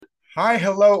Hi,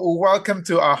 hello, welcome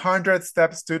to 100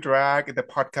 Steps to Drag, the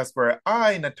podcast where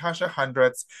I, Natasha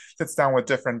Hundreds, sits down with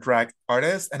different drag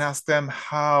artists and ask them,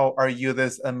 how are you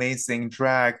this amazing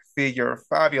drag figure?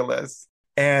 Fabulous.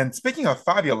 And speaking of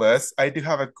fabulous, I do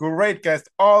have a great guest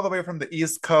all the way from the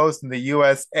East Coast in the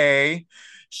USA.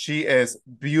 She is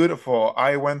beautiful.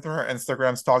 I went through her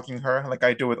Instagram stalking her like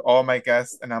I do with all my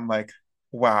guests, and I'm like,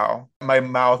 wow. My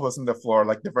mouth was on the floor,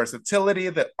 like the versatility,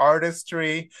 the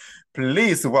artistry.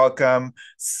 Please welcome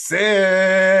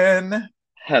Sin.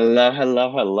 Hello,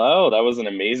 hello, hello. That was an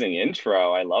amazing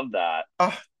intro. I love that.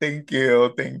 Ah, thank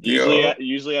you. Thank Usually, you.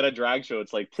 usually at a drag show,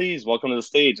 it's like, please welcome to the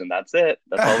stage, and that's it.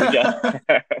 That's all we get.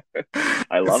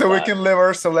 I love So we that. can live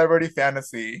our celebrity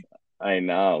fantasy. I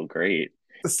know. Great.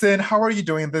 Sin, how are you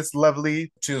doing this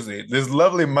lovely Tuesday, this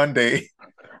lovely Monday?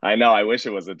 I know. I wish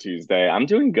it was a Tuesday. I'm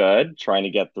doing good, trying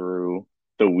to get through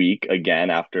the week again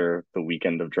after the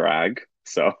weekend of drag.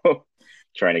 So,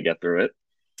 trying to get through it.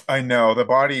 I know the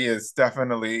body is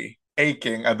definitely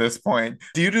aching at this point.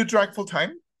 Do you do drag full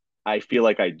time? I feel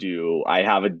like I do. I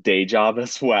have a day job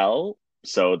as well.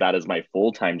 So that is my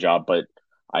full-time job, but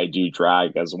I do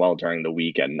drag as well during the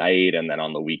week at night and then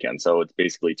on the weekend. So it's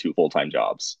basically two full-time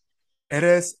jobs. It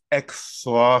is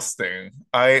exhausting.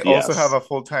 I also have Yes. a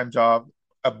full-time job,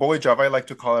 a boy job. I like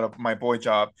to call it my boy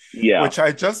job, Yeah. which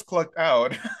I just clocked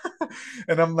out.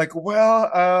 And I'm like, well,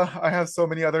 I have so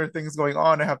many other things going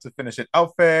on. I have to finish an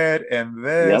outfit and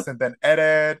this Yep. and then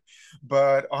edit.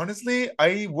 But honestly,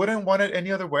 I wouldn't want it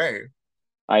any other way.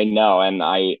 I know. And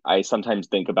I sometimes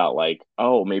think about like,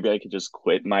 oh, maybe I could just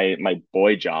quit my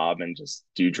boy job and just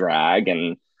do drag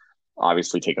and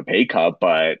obviously take a pay cut,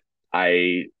 but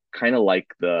I kind of like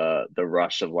the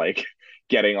rush of like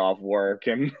getting off work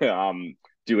and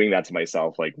doing that to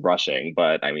myself, like rushing.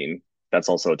 But I mean, that's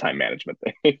also a time management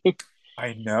thing.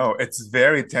 I know it's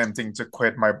very tempting to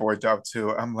quit my boy job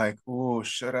too. I'm like, ooh,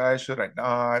 should I? Should I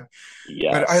not?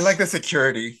 But I like Yes. the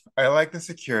security. I like the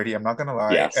security. I'm not gonna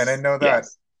lie. And I Yes. know that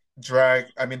Yes.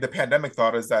 the pandemic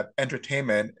taught us that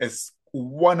entertainment is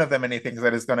one of the many things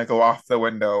that is gonna go off the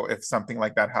window if something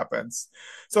like that happens.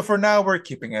 So for now, we're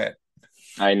keeping it.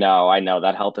 I know. I know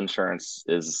that health insurance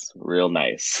is real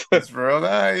nice. It's real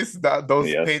nice. That those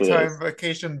Yes, it paytime is.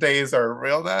 vacation days are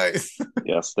real nice.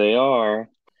 Yes, they are.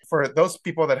 For those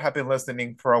people that have been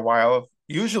listening for a while,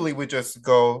 usually we just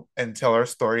go and tell our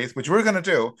stories, which we're going to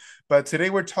do. But today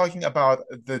we're talking about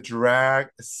the drag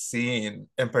scene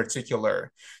in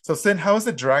particular. So, Sin, how is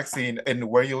the drag scene in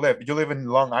where you live? You live in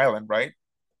Long Island, right?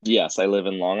 Yes, I live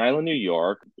in Long Island, New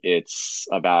York. It's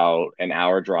about an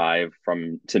hour drive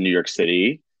from to New York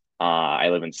City. I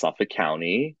live in Suffolk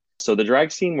County. So the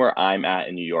drag scene where I'm at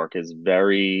in New York is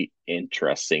very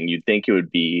interesting. You'd think it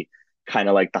would be kind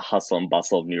of like the hustle and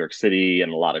bustle of New York City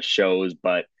and a lot of shows,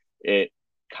 but it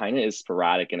kind of is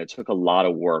sporadic and it took a lot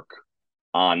of work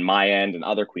on my end and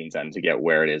other Queens end to get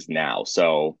where it is now.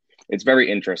 So it's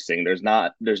very interesting. There's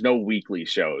no weekly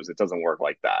shows. It doesn't work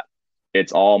like that.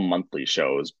 It's all monthly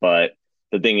shows. But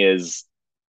the thing is,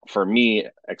 for me,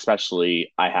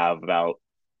 especially, I have about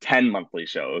 10 monthly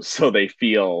shows. So they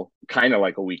feel kind of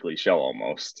like a weekly show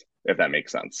almost, if that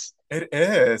makes sense. It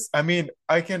is.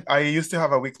 I used to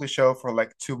have a weekly show for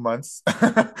like 2 months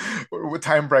with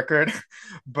time record,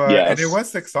 and it Yes.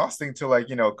 was exhausting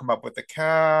to come up with the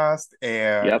cast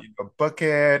and Yep. book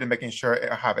it and making sure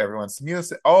I have everyone's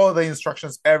music, all the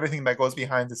instructions, everything that goes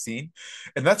behind the scene.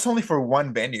 And that's only for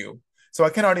one venue. So I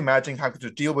cannot imagine having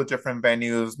to deal with different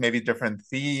venues, maybe different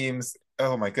themes.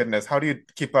 Oh my goodness. How do you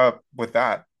keep up with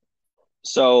that?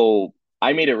 So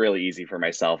I made it really easy for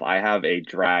myself. I have a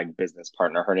drag business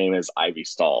partner. Her name is Ivy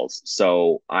Stalls.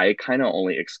 So I kind of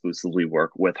only exclusively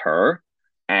work with her.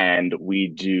 And we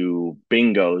do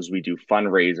bingos, we do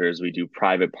fundraisers, we do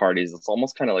private parties. It's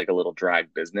almost kind of like a little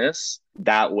drag business.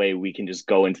 That way we can just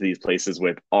go into these places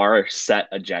with our set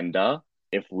agenda.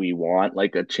 If we want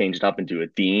like a change it up and do a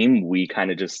theme, we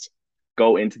kind of just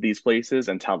go into these places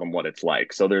and tell them what it's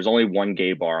like. So there's only one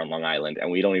gay bar on Long Island,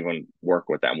 and we don't even work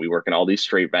with them. We work in all these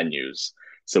straight venues.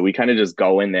 So we kind of just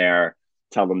go in there,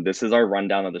 tell them this is our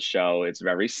rundown of the show. It's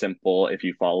very simple. If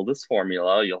you follow this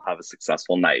formula, you'll have a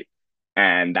successful night.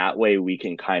 And that way we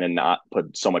can kind of not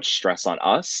put so much stress on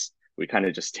us. We kind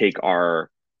of just take our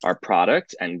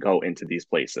product and go into these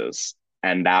places.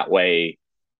 And that way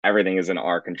everything is in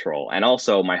our control. And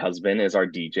also my husband is our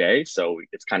DJ, so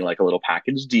it's kind of like a little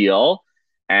package deal.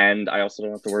 And I also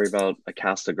don't have to worry about a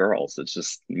cast of girls. It's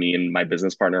just me and my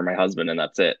business partner and my husband, and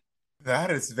that's it. That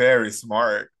is very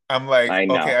smart. I'm like, I okay,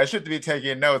 know. I should be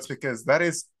taking notes because that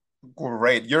is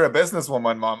great. You're a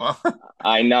businesswoman, mama.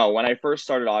 I know. When I first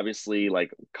started, obviously,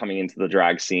 like coming into the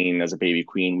drag scene as a baby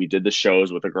queen, we did the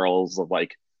shows with the girls of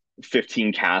like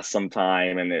 15 casts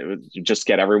sometime, and it would just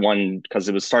get everyone, because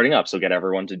it was starting up, so get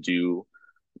everyone to do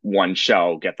one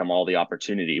show, get them all the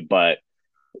opportunity. But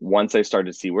once I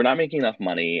started to see we're not making enough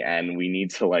money and we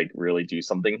need to like really do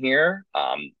something here,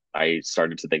 I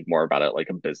started to think more about it like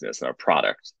a business and a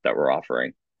product that we're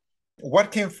offering.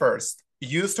 What came first?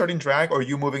 You starting drag or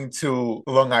you moving to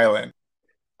Long Island?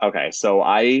 Okay, so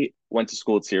I went to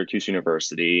school at Syracuse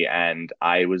University and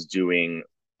I was doing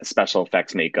special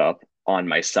effects makeup on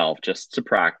myself just to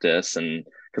practice, and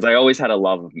because I always had a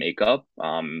love of makeup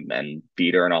and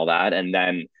theater and all that. And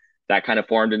then that kind of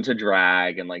formed into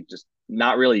drag and like just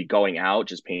not really going out,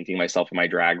 just painting myself in my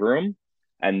drag room.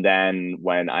 And then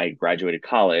when I graduated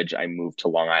college, I moved to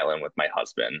Long Island with my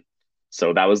husband.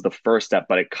 So that was the first step,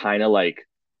 but it kind of like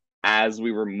as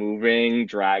we were moving,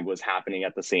 drag was happening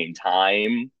at the same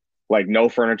time. Like no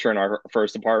furniture in our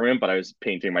first apartment, but I was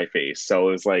painting my face. So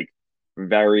it was like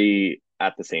very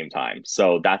at the same time.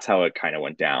 So that's how it kind of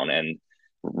went down. And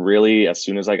really, as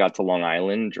soon as I got to Long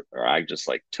Island, drag just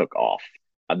like took off.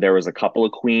 There was a couple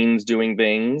of queens doing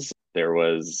things. There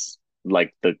was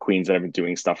like the queens that have been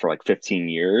doing stuff for like 15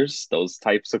 years, those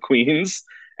types of queens.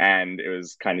 And it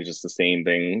was kind of just the same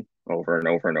thing over and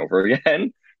over and over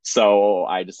again. So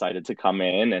I decided to come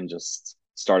in and just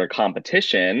start a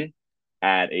competition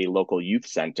at a local youth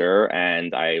center.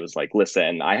 And I was like,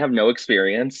 listen, I have no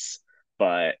experience,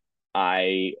 but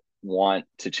I want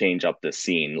to change up the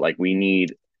scene. Like, we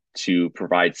need to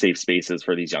provide safe spaces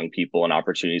for these young people and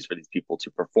opportunities for these people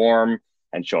to perform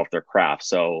and show off their craft.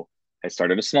 So I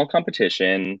started a small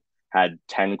competition, had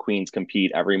 10 queens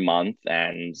compete every month.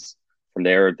 And from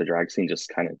there, the drag scene just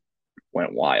kind of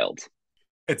went wild.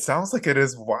 It sounds like it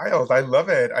is wild. I love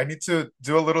it. I need to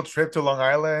do a little trip to Long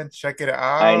Island, check it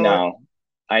I out. know.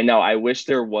 I know. I wish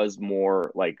there was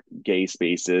more like gay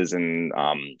spaces and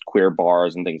queer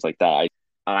bars and things like that.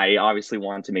 I obviously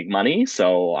want to make money,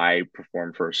 so I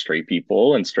perform for straight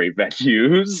people and straight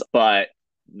venues. But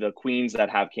the queens that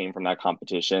have came from that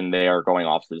competition, they are going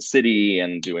off to the city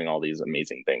and doing all these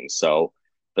amazing things. So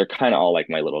they're kind of all like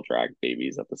my little drag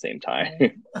babies at the same time.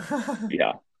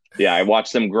 Yeah. Yeah, I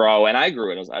watched them grow, and I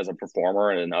grew as a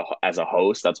performer and as a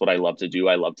host. That's what I love to do.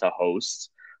 I love to host.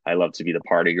 I love to be the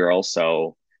party girl.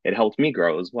 So it helped me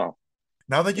grow as well.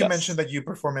 Now that you mentioned Yes. that you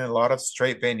perform in a lot of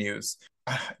straight venues,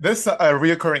 this is a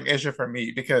reoccurring issue for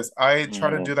me because I try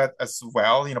to Mm-hmm. do that as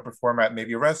well, perform at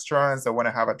maybe restaurants that want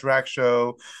to have a drag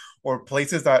show or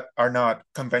places that are not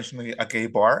conventionally a gay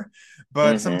bar.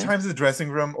 But Mm-hmm. sometimes the dressing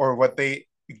room or what they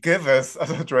give us as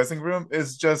a dressing room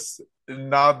is just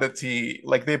not the tea.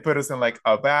 Like they put us in like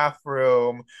a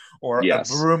bathroom or a Yes.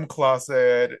 broom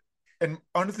closet. And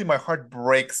honestly, my heart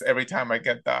breaks every time I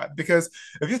get that because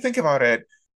if you think about it,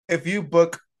 if you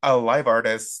book a live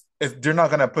artist, they're not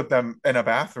gonna put them in a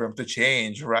bathroom to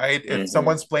change, right? If Mm-hmm.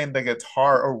 someone's playing the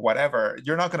guitar or whatever,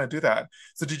 you're not gonna do that.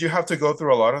 So did you have to go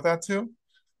through a lot of that too?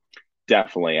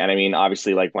 Definitely. And I mean,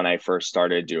 obviously, like when I first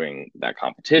started doing that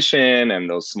competition and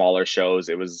those smaller shows,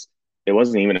 it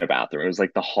wasn't even a bathroom. It was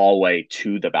like the hallway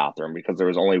to the bathroom because there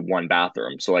was only one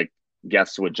bathroom. So like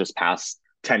guests would just pass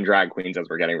 10 drag queens as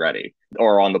we're getting ready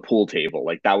or on the pool table.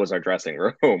 Like that was our dressing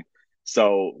room.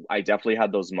 So I definitely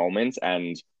had those moments.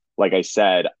 And like I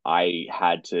said, I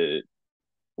had to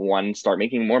one, start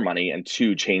making more money, and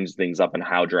two, change things up in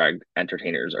how drag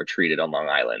entertainers are treated on Long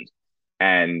Island.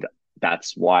 And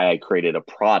that's why I created a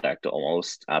product,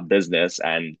 almost a business.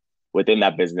 And within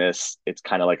that business, it's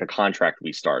kind of like a contract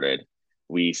we started.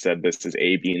 We said this is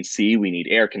A, B, and C. We need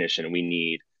air conditioning. We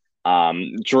need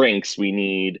drinks. We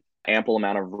need ample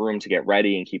amount of room to get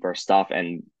ready and keep our stuff,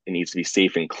 and it needs to be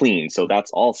safe and clean. So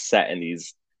that's all set in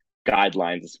these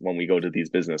guidelines when we go to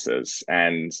these businesses.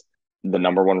 And the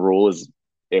number one rule is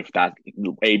if that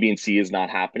A, B, and C is not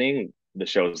happening, the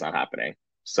show is not happening.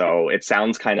 So it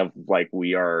sounds kind of like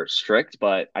we are strict,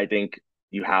 but I think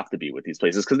you have to be with these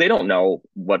places because they don't know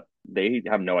what they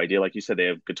have no idea. Like you said, they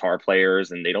have guitar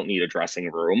players and they don't need a dressing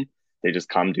room. They just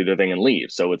come, do their thing, and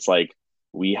leave. So it's like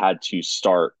we had to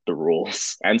start the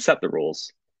rules and set the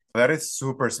rules. That is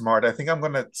super smart. I think I'm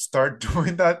gonna start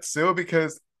doing that too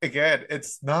because again,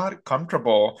 it's not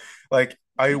comfortable. Like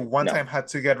I one No. time had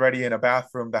to get ready in a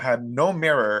bathroom that had no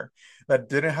mirror, that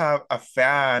didn't have a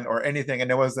fan or anything,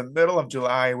 and it was the middle of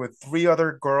July with three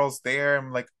other girls there.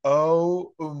 I'm like,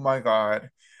 oh my God.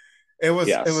 It was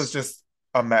Yes. just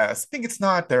a mess. I think it's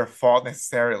not their fault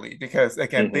necessarily because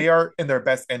again, Hmm. they are in their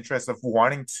best interest of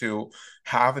wanting to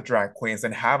have a drag queens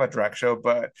and have a drag show,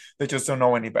 but they just don't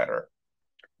know any better.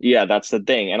 Yeah, that's the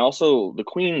thing. And also, the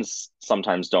queens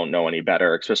sometimes don't know any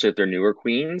better, especially if they're newer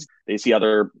queens. They see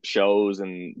other shows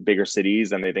in bigger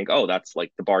cities and they think, oh, that's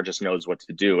like the bar just knows what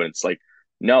to do. And it's like,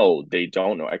 No, they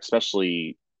don't know,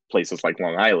 especially places like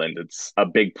Long Island. It's a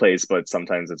big place, but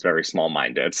sometimes it's very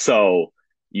small-minded. So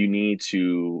you need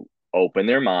to open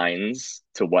their minds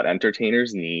to what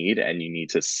entertainers need, and you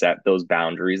need to set those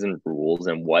boundaries and rules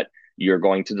and what you're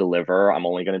going to deliver. I'm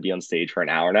only going to be on stage for an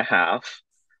hour and a half.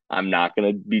 I'm not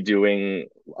going to be doing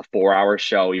a 4 hour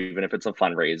show, even if it's a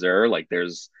fundraiser. Like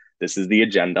this is the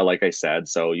agenda, like I said.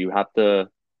 So you have to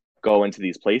go into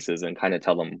these places and kind of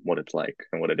tell them what it's like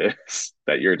and what it is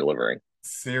that you're delivering.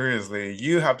 Seriously,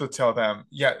 you have to tell them.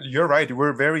 Yeah, you're right.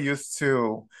 We're very used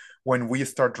to when we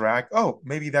start drag. Oh,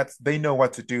 maybe that's they know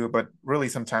what to do, but really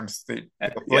sometimes they the Yeah.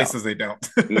 places they don't.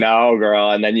 No, girl.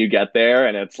 And then you get there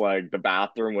and it's like the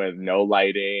bathroom with no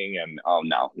lighting and oh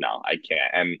no, no, I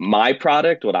can't. And my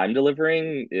product, what I'm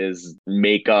delivering is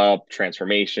makeup,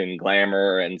 transformation,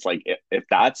 glamour. And it's like if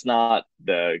that's not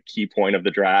the key point of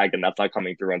the drag and that's not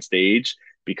coming through on stage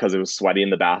because it was sweaty in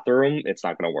the bathroom, it's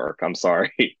not gonna work. I'm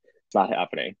sorry. It's not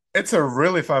happening. It's a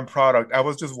really fun product. I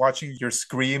was just watching your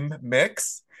Scream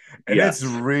mix, and it's Yes.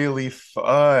 really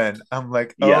fun. I'm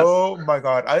like, Yes. oh my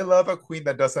God, I love a queen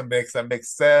that does a mix that makes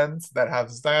sense, that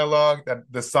has dialogue, that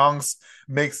the songs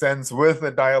make sense with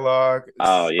the dialogue.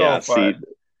 Oh It's so yeah. See, fun.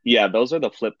 yeah, those are the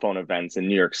flip phone events in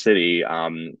New York City.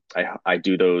 I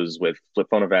do those with flip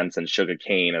phone events and Sugar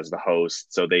Cane as the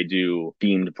host. So they do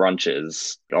themed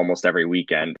brunches almost every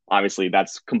weekend. Obviously,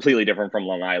 that's completely different from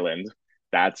Long Island.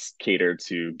 That's catered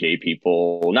to gay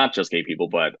people, not just gay people,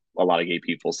 but a lot of gay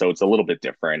people. So it's a little bit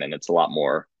different and it's a lot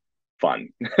more fun.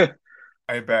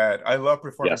 I bet. I love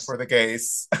performing Yes. for the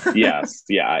gays. Yes.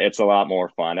 Yeah. It's a lot more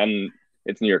fun. And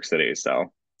it's New York City.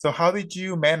 So So how did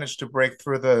you manage to break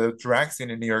through the drag scene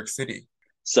in New York City?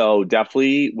 So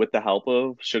definitely with the help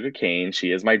of Sugar Cane,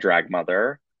 she is my drag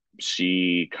mother.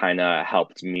 She kind of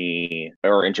helped me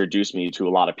or introduced me to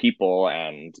a lot of people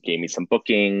and gave me some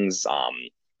bookings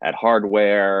at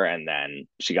Hardware. And then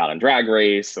she got on Drag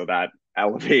Race. So that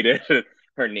elevated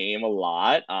her name a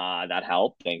lot. That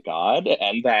helped, thank God.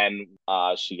 And then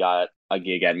she got a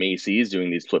gig at Macy's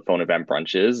doing these flip phone event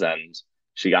brunches. And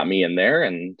she got me in there.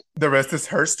 And The rest is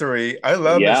her story. I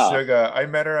love Miss yeah, Suga. I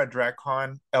met her at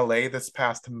DragCon LA this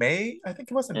past May. I think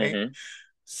it was in May. hmm,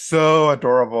 So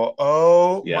adorable.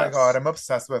 Oh my God, yes. I'm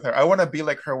obsessed with her. I want to be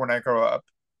like her when I grow up.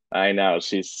 I know.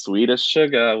 She's sweet as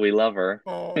sugar. We love her.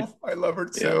 Oh, I love her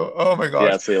Yeah. too. Oh my gosh.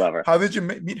 Yes, we love her. How did you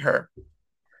meet her?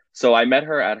 So I met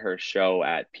her at her show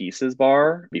at Pieces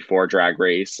Bar before Drag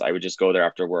Race. I would just go there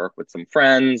after work with some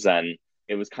friends, and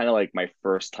it was kind of like my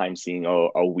first time seeing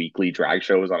a weekly drag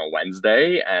show was on a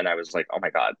Wednesday, and I was like, oh my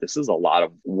God, this is a lot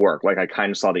of work. Like I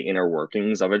kind of saw the inner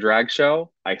workings of a drag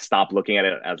show. I stopped looking at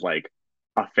it as like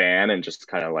a fan and just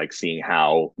kind of like seeing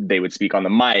how they would speak on the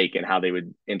mic and how they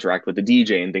would interact with the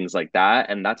DJ and things like that.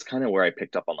 And that's kind of where I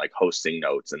picked up on like hosting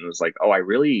notes and it was like, oh, I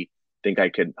really think I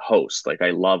could host. Like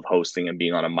I love hosting and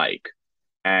being on a mic.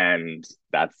 And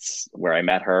that's where I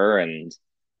met her and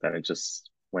then it just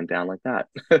went down like that.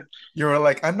 You were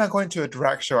like, I'm not going to a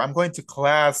drag show. I'm going to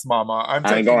class, mama. I'm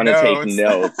I'm taking going to take notes.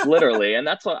 notes, literally. And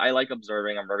that's what I like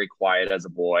observing. I'm very quiet as a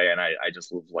boy and I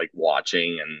just love like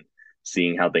watching and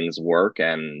seeing how things work.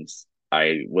 And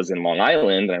I was in Long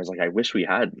Island and I was like, I wish we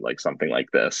had like something like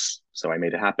this. So I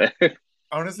made it happen.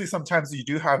 Honestly, sometimes you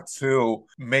do have to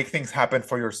make things happen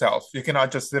for yourself. You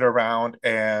cannot just sit around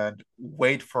and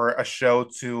wait for a show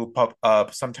to pop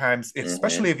up. Sometimes, Hmm.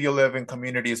 especially if you live in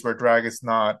communities where drag is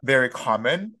not very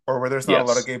common or where there's not a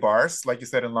lot of Yes. gay bars, like you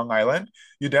said in Long Island,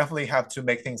 you definitely have to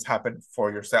make things happen for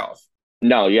yourself.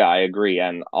 No, yeah, I agree.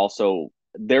 And also,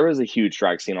 there was a huge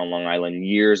drag scene on Long Island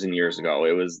years and years ago.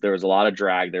 There was a lot of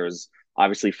drag. There was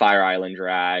obviously Fire Island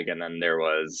drag, and then there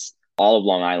was all of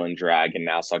Long Island drag in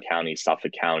Nassau County,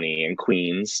 Suffolk County, and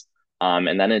Queens.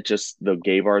 And then it just the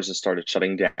gay bars just started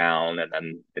shutting down, and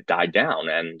then it died down,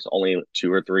 and only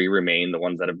two or three remain, the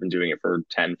ones that have been doing it for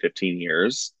 10, 15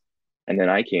 years. And then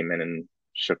I came in and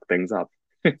shook things up.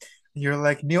 You're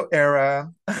like, new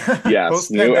era, Yes,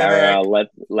 post new era. pandemic.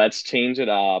 Let's change it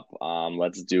up.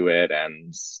 Let's do it,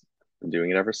 and been doing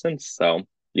it ever since. So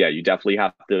yeah, you definitely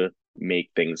have to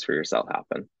make things for yourself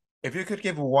happen. If you could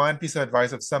give one piece of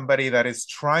advice of somebody that is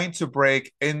trying to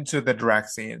break into the drag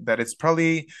scene, that it's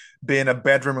probably been a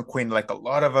bedroom queen like a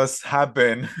lot of us have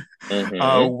been,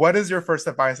 Hmm. what is your first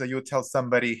advice that you would tell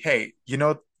somebody, hey,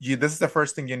 this is the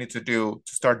first thing you need to do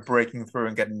to start breaking through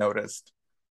and getting noticed?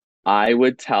 I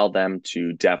would tell them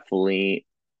to definitely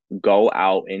go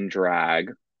out in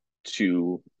drag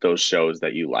to those shows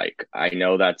that you like. I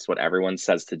know that's what everyone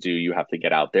says to do. You have to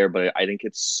get out there, but I think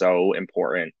it's so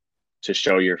important to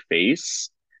show your face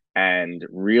and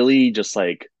really just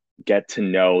like get to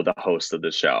know the host of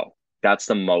the show. that's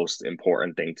the most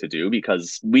important thing to do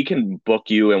because we can book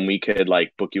you and we could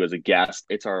like book you as a guest.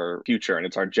 It's our future and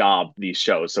it's our job, these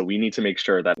shows. So we need to make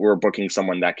sure that we're booking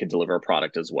someone that can deliver a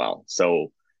product as well.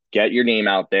 So get your name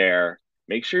out there.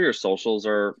 Make sure your socials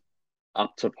are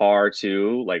up to par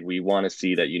too. Like we want to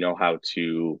see that you know how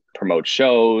to promote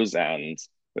shows, and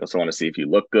we also want to see if you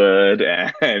look good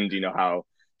and you know how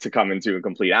to come into a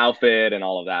complete outfit and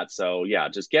all of that. So yeah,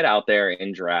 just get out there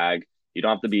in drag. You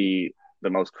don't have to be the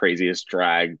most craziest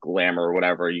drag glamour,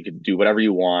 whatever. You could do whatever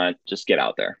you want. Just get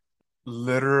out there.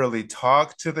 Literally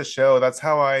talk to the show. That's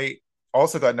how I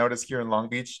also got noticed here in Long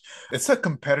Beach. It's a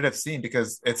competitive scene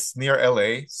because it's near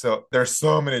LA. So there's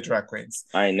so many drag queens.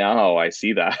 I know, I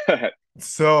see that.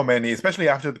 So many, especially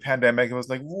after the pandemic. It was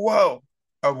like, whoa,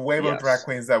 a wave of drag Yes.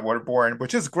 queens that were born,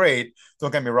 which is great.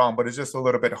 Don't get me wrong, but it's just a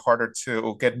little bit harder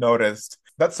to get noticed.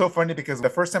 That's so funny because the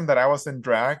first time that I was in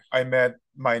drag, I met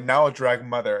my now drag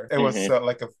mother. It was Hmm.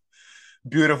 like a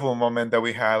beautiful moment that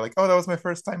we had. Like, oh, that was my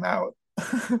first time out.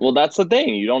 Well, that's the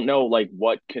thing. You don't know like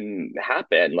what can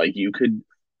happen. Like you could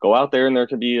go out there and there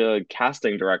could be a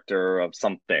casting director of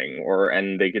something, or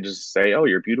and they could just say, "Oh,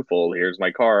 you're beautiful. Here's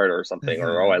my card," or something,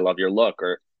 or "Oh, I Mhm. love your look,"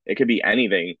 or it could be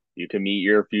anything. You could meet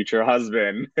your future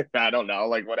husband. I don't know,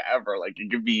 like whatever. Like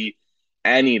it could be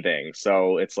anything.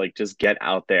 So it's like just get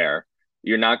out there.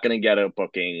 You're not gonna get a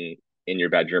booking in your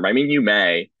bedroom. I mean, you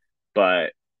may,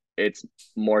 but it's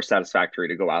more satisfactory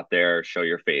to go out there, show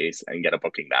your face, and get a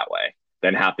booking that way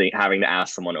than having to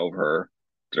ask someone over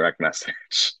direct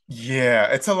message. Yeah,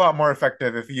 it's a lot more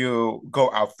effective if you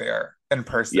go out there in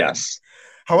person. Yes.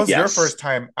 How was your Yes. first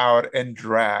time out in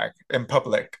drag in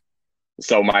public?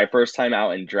 So my first time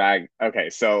out in drag, okay,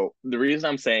 so the reason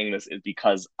I'm saying this is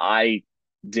because I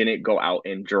didn't go out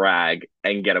in drag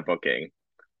and get a booking.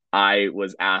 I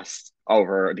was asked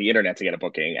over the internet to get a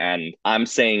booking, and I'm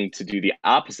saying to do the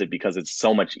opposite because it's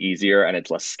so much easier and it's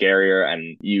less scarier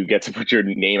and you get to put your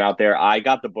name out there. I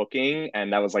got the booking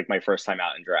and that was like my first time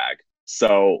out in drag.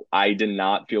 So I did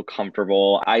not feel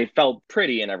comfortable. I felt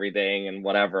pretty and everything and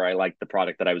whatever. I liked the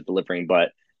product that I was delivering,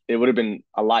 but it would have been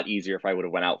a lot easier if I would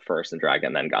have went out first and drag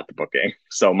and then got the booking.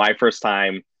 So my first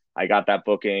time I got that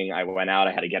booking, I went out,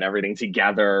 I had to get everything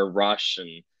together, rush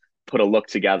and put a look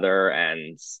together,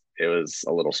 and it was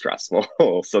a little stressful.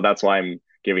 So that's why I'm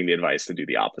giving the advice to do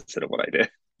the opposite of what I did.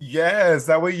 Yes,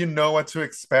 that way you know what to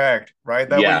expect, right?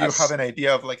 That way you have Yes. an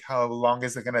idea of like how long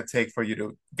is it gonna take for you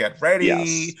to get Yes. ready,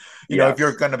 if you're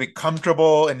Yes. gonna be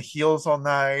comfortable in heels all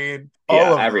night, all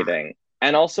Yeah, of that. everything.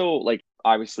 And also like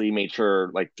obviously made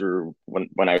sure like through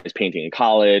when I was painting in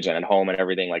college and at home and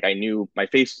everything, like I knew my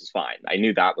face was fine. I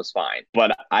knew that was fine.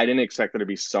 But I didn't expect there to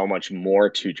be so much more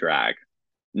to drag.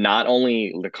 Not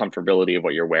only the comfortability of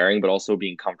what you're wearing, but also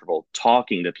being comfortable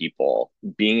talking to people,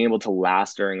 being able to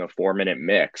last during a 4 minute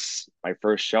mix. My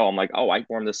first show, I'm like, oh, I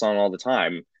perform this song all the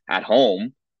time at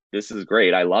home. This is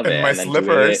great. I love And it. my And then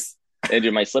doing it slippers. and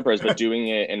do my slippers, but doing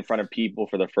it in front of people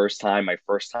for the first time, my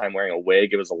first time wearing a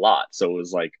wig, it was a lot. So it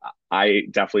was like, I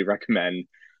definitely recommend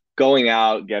going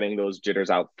out, getting those jitters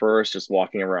out first, just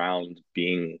walking around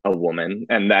being a woman,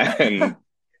 and then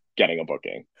getting a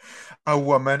booking. A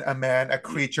woman, a man, a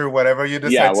creature, whatever you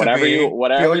Yeah, decide to be. Feel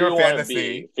whatever your you want to be,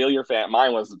 fantasy. feel your fan.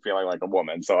 Mine was feeling like a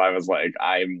woman, so I was like,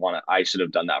 I should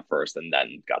have done that first and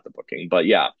then got the booking. But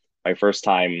yeah, my first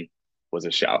time was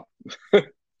a show.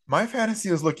 My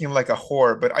fantasy was looking like a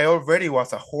whore, but I already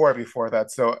was a whore before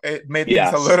that, so it made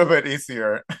things a Yes, little bit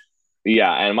easier.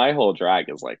 yeah, and my whole drag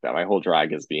is like that. My whole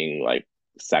drag is being like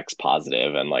sex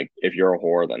positive, and like if you're a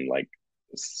whore, then like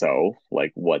so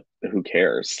like what? Who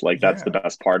cares? Like that's the Yeah.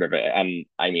 best part of it. And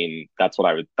I mean, that's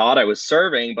what thought I was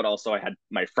serving, but also I had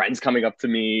my friends coming up to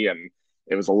me, and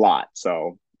it was a lot.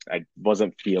 So I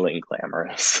wasn't feeling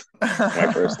glamorous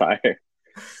my first time.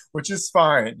 Which is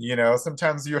fine,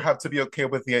 Sometimes you have to be okay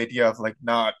with the idea of like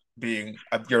not being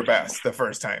at your best the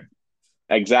first time.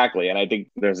 Exactly. And I think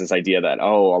there's this idea that,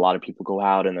 oh, a lot of people go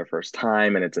out in their first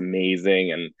time and it's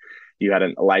amazing and you had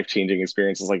a life-changing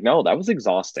experience. It's like, no, that was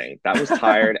exhausting. That was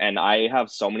tired. And I have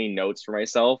so many notes for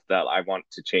myself that I want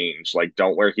to change. Like,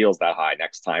 don't wear heels that high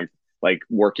next time. Like,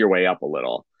 work your way up a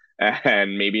little.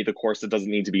 And maybe the corset doesn't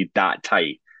need to be that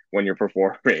tight when you're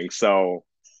performing. So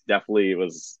definitely it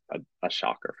was a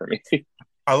shocker for me.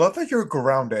 I love that you're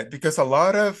grounded because a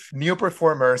lot of new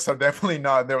performers are definitely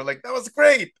not. They were like, that was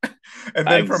great. And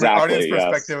then from an audience Exactly.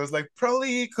 perspective, Yes. it was like,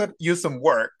 probably could use some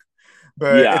work.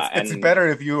 But Yeah. it's And better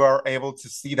if you are able to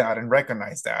see that and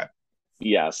recognize that.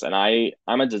 yes, and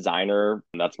I'm a designer.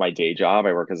 That's my day job.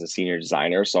 I work as a senior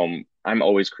designer, so I'm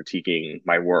always critiquing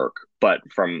my work, but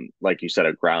from like you said,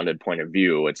 a grounded point of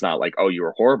view. It's not like, oh, you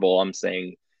were horrible. I'm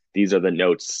saying these are the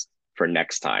notes for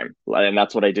next time. And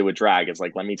that's what I did with drag. It's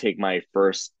like, let me take my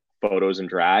first photos in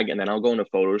drag and then I'll go into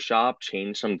Photoshop,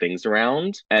 change some things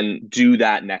around and do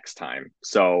that next time.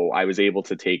 So I was able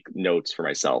to take notes for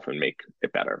myself and make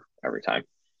it better every time.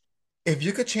 If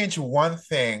you could change one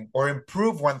thing or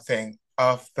improve one thing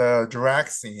of the drag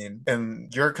scene in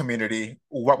your community,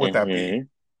 what would that be? Hmm.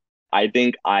 I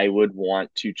think I would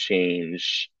want to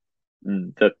change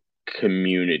the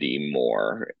community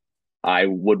more. I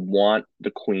would want the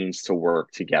queens to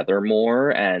work together more,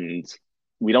 and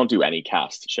we don't do any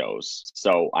cast shows.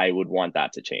 So I would want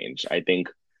that to change. I think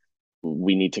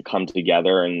we need to come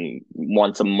together and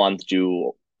once a month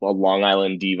do a Long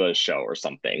Island Diva show or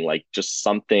something, like just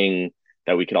something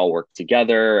that we could all work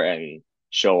together and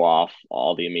show off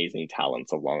all the amazing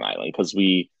talents of Long Island. Because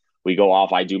we go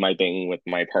off, I do my thing with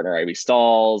my partner Ivy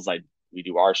Stalls, I we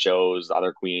do our shows,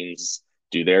 other queens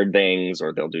do their things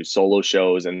or they'll do solo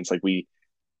shows. And it's like we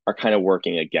are kind of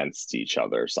working against each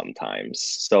other sometimes.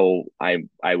 So I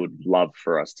would love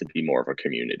for us to be more of a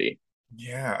community.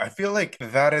 Yeah, I feel like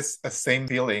that is the same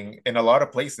feeling in a lot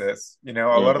of places. You know,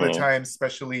 a lot of the Hmm. time,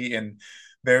 especially in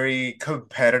very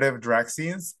competitive drag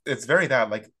scenes, it's very that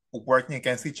like working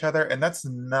against each other, and that's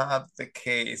not the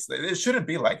case. It shouldn't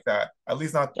be like that, at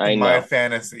least not I in my know.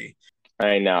 fantasy.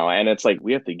 I know. And it's like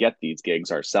we have to get these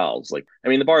gigs ourselves. Like, I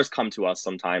mean, the bars come to us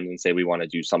sometimes and say we want to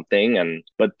do something and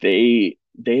but they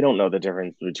don't know the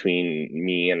difference between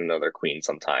me and another queen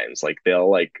sometimes. Like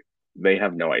they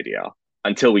have no idea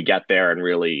until we get there and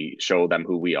really show them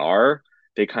who we are.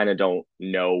 They kind of don't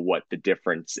know what the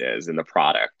difference is in the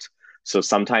product. So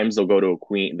sometimes they'll go to a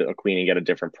queen and get a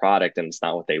different product and it's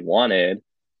not what they wanted.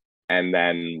 And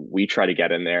then we try to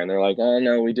get in there, and they're like, "Oh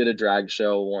no, we did a drag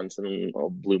show once in a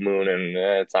blue moon, and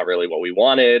it's not really what we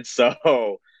wanted."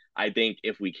 So I think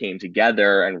if we came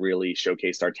together and really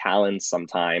showcased our talents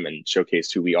sometime and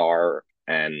showcased who we are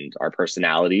and our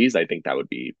personalities, I think that would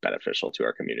be beneficial to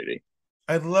our community.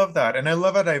 I love that. And I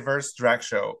love a diverse drag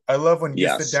show. I love when you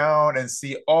sit Yes, down and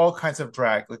see all kinds of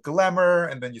drag, like glamour,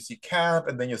 and then you see camp,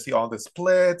 and then you see all the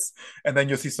splits, and then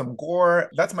you see some gore.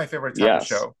 That's my favorite type of yes,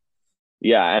 show.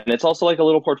 yeah, and it's also like a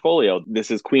little portfolio.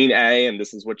 This is Queen A, and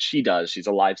this is what she does. She's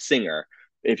a live singer.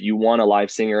 If you want a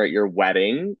live singer at your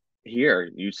wedding, here,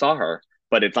 you saw her.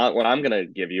 But it's not what I'm gonna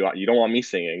give you. You don't want me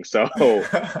singing, so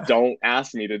don't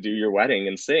ask me to do your wedding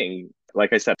and sing.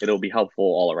 Like I said, it'll be helpful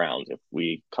all around if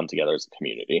we come together as a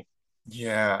community.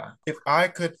 Yeah. If I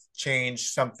could change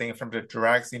something from the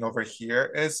drag scene over here,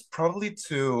 is probably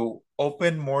to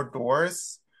open more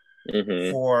doors Hmm.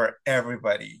 for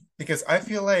everybody because I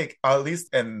feel like at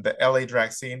least in the LA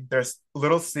drag scene, there's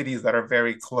little cities that are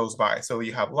very close by. So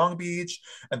you have Long Beach,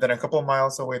 and then a couple of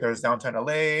miles away there's downtown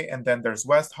LA, and then there's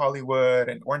West Hollywood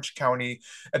and Orange County,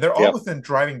 and they're all Yep. within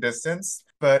driving distance.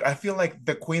 But I feel like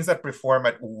the queens that perform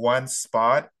at one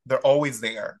spot, they're always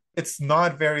there. It's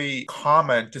not very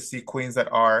common to see queens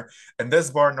that are in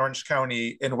this bar in Orange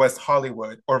County in West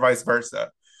Hollywood or vice versa,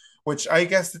 which I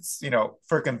guess it's,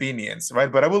 for convenience,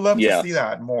 right? But I would love to see Yes.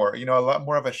 that more, a lot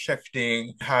more of a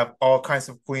shifting, have all kinds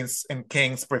of queens and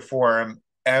kings perform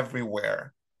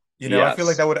everywhere. I feel like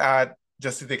Yes. that would add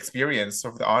just to the experience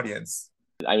of the audience.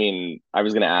 I mean, I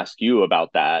was going to ask you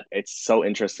about that. It's so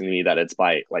interesting to me that it's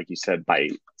by, like you said, by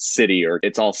city or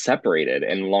it's all separated.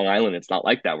 And Long Island, it's not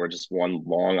like that. We're just one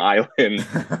Long Island.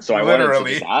 So I wanted to just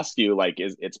Literally. ask you, like,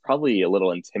 is it's probably a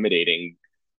little intimidating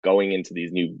going into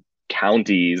these new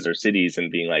counties or cities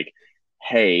and being like,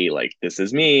 hey, like this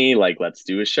is me, like let's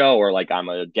do a show, or like I'm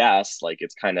a guest. Like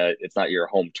it's not your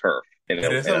home turf It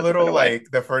is in a a little different way.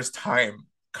 like the first time,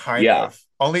 kind Yeah. of.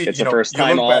 Only, It's the first you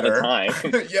time look all the better.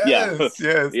 time. Yeah. Yes,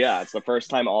 yes. Yeah, it's the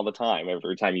first time all the time,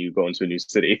 every time you go into a new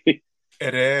city.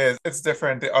 It is. It's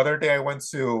different. The other day I went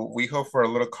to WeHo for a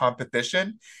little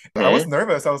competition. I was Hmm.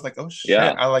 nervous. I was like, oh shit.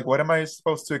 Yeah. I like, what am I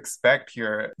supposed to expect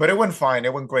here? But it went fine.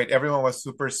 It went great. Everyone was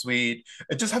super sweet.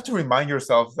 You just have to remind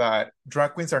yourself that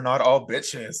drag queens are not all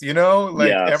bitches, you know? Like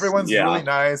Yes. everyone's really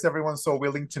Yeah. nice. Everyone's so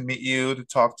willing to meet you, to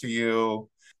talk to you.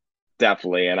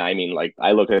 Definitely. And I mean, like,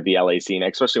 I look at the LA scene,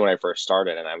 especially when I first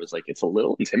started, and I was like, it's a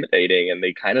little intimidating, and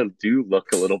they kind of do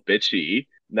look a little bitchy.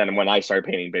 Then when I started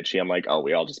painting bitchy, I'm like, oh,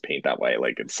 we all just paint that way.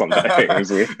 Like, it's sometimes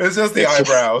It's just the it's just,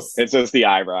 eyebrows. it's just the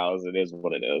eyebrows. It is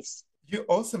what it is. You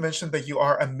also mentioned that you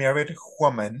are a married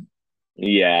woman.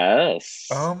 Yes.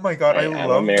 Oh my God, I I am a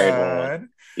love married woman. that.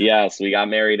 Yes, we got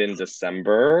married in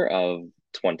December of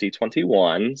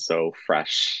 2021, so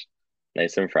fresh,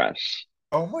 nice and fresh.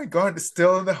 Oh my God,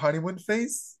 still in the honeymoon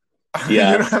phase? You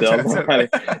Yeah, don't have to answer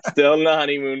that. still in the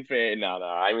honeymoon phase. No, no.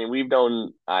 I mean, we've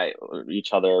known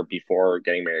each other before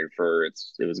getting married for it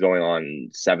was going on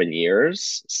 7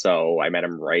 years. So I met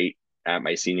him right. at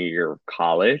my senior year of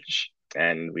college,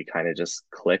 and we kind of just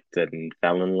clicked and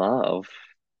fell in love.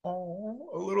 Oh,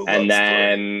 a little And love story.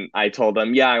 then I told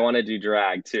him, yeah, I want to do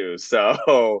drag too.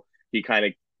 So he kind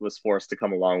of was forced to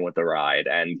come along with the ride,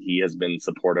 and he has been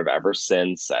supportive ever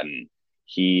since. And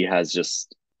he has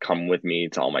just come with me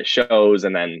to all my shows.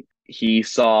 And then he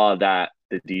saw that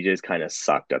the DJs kind of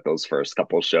sucked at those first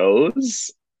couple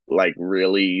shows, like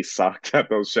really sucked at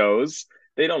those shows.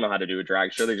 They don't know how to do a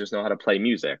drag show, they just know how to play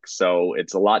music. So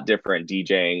it's a lot different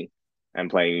DJing and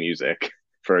playing music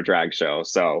for a drag show.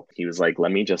 So he was like,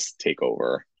 let me just take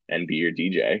over and be your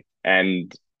DJ.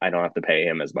 And I don't have to pay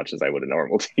him as much as I would a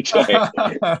normal DJ.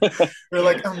 We're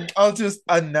like, I'll just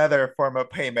another form of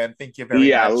payment. Thank you very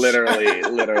Yeah, much. literally,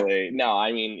 literally. No,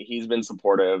 I mean, he's been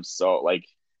supportive. So, like,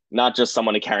 not just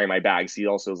someone to carry my bags, he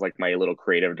also is like my little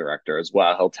creative director as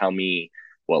well. He'll tell me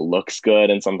what looks good.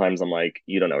 And sometimes I'm like,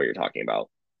 you don't know what you're talking about.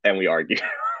 And we argue.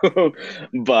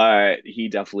 But he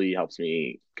definitely helps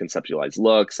me conceptualize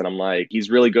looks. And I'm like, he's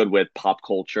really good with pop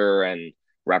culture and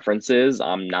references.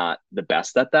 I'm not the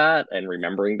best at that and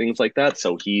remembering things like that.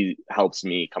 So he helps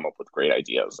me come up with great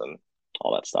ideas and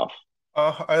all that stuff.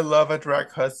 Oh, I love a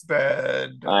drag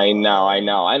husband. I know, I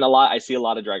know. And I see a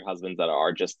lot of drag husbands that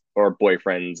are just, or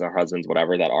boyfriends or husbands,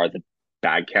 whatever, that are the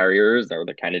bag carriers or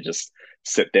they kind of just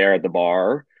sit there at the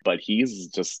bar. But he's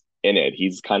just in it.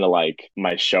 He's kind of like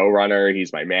my showrunner.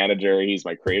 He's my manager. He's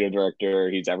my creative director.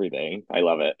 He's everything. I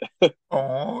love it.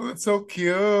 Oh, that's so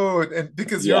cute. And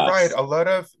because you're right, Yes. a lot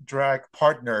of drag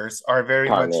partners are very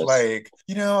much Partners. like,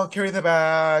 I'll carry the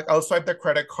bag, I'll swipe the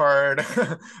credit card.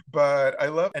 But I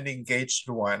love an engaged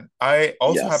one. I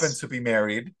also happen Yes. to be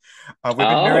married. We've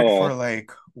been married for Oh,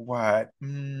 like, what,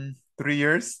 3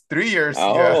 years? 3 years,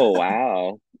 yeah. oh,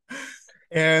 wow.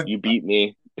 And You beat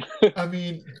me. I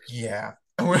mean, yeah.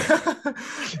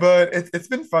 But it's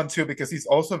been fun too because he's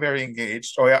also very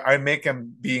engaged. Oh yeah, I make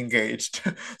him be engaged.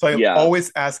 So I Yeah.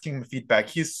 always ask him feedback.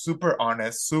 He's super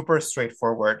honest, super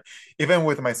straightforward. Even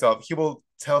with myself, he will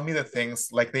tell me the things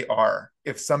like they are.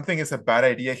 If something is a bad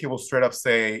idea, he will straight up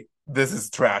say, "This is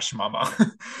trash, mama."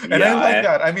 And I like Yeah.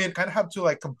 that. I mean, kind of have to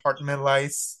like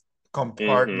Mm-hmm.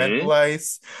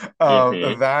 compartmentalize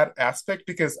Mm-hmm. that aspect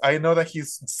because I know that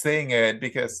he's saying it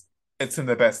because it's in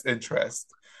the best interest.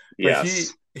 But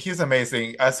Yes. he's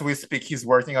amazing. As we speak, he's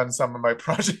working on some of my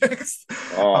projects.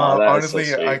 Oh, that is so Honestly,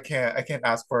 sweet. I can't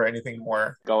ask for anything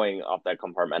more. Going off that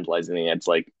compartmentalizing thing, it's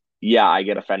like, yeah, I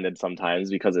get offended sometimes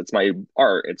because it's my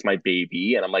art, it's my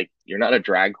baby. And I'm like, you're not a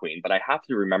drag queen, but I have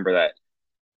to remember that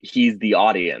he's the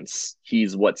audience,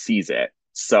 he's what sees it.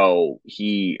 So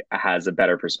he has a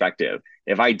better perspective.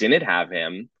 If I didn't have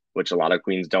him, which a lot of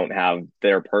queens don't have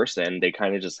their person, they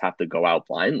kind of just have to go out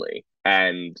blindly.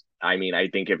 And I mean, I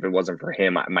think if it wasn't for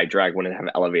him, my drag wouldn't have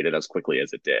elevated as quickly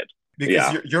as it did.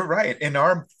 Because Yeah. you're right. In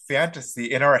our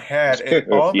fantasy, in our head, it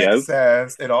all makes Yes.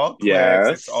 sense. It all clicks.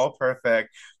 It's Yes. all perfect.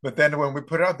 But then when we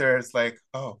put it out there, it's like,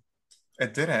 oh,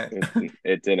 it didn't.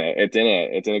 It didn't. It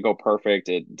didn't. It didn't go perfect.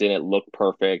 It didn't look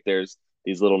perfect. There's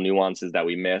these little nuances that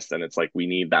we missed, and it's like we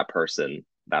need that person,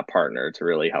 that partner, to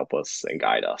really help us and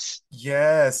guide us.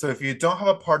 Yeah, so if you don't have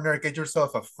a partner, get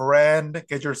yourself a friend,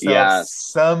 get yourself Yes,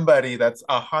 somebody that's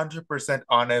 100%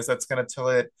 honest, that's gonna tell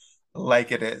it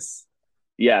like it is.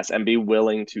 yes, and be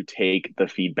willing to take the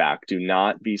feedback. Do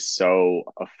not be so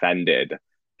offended.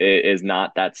 It is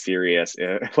not that serious.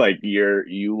 Like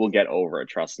you will get over it.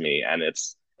 Trust me, and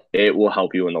it will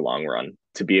help you in the long run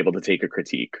to be able to take a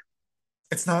critique.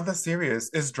 It's not that serious.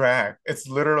 It's drag. It's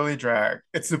literally drag.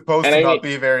 It's supposed And to I mean, not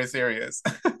be very serious.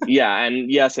 yeah,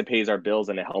 and yes, it pays our bills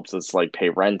and it helps us like pay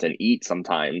rent and eat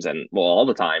sometimes and well all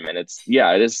the time. And it's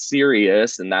yeah, it is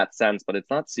serious in that sense, but it's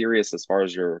not serious as far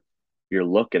as your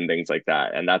look and things like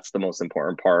that. And that's the most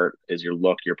important part is your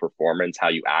look, your performance, how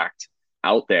you act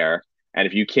out there. And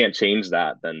if you can't change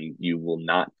that, then you will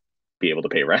not be able to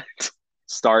pay rent.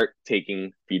 Start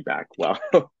taking feedback. Well,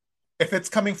 If it's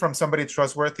coming from somebody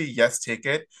trustworthy, yes, take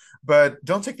it. But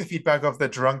don't take the feedback of the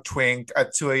drunk twink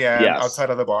at 2 a.m. yes.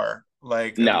 outside of the bar.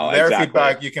 Like No, their exactly.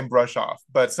 feedback you can brush off.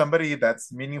 But somebody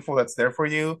that's meaningful, that's there for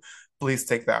you, please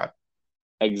take that.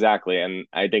 Exactly. And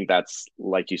I think that's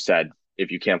like you said,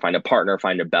 if you can't find a partner,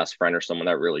 find a best friend or someone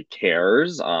that really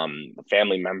cares. A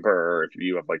family member, or if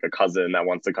you have like a cousin that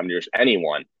wants to come to your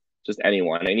anyone, just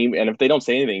anyone. And if they don't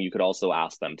say anything, you could also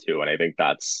ask them too. And I think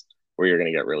that's where you're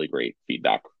gonna get really great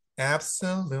feedback.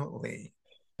 Absolutely.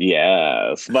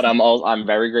 Yes. But I'm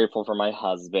very grateful for my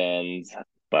husband.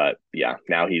 But yeah,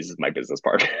 now he's my business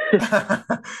partner.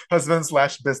 Husband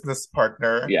slash business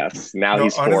partner. Yes. Now No,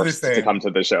 he's honestly, forced to come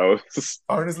same. to the shows.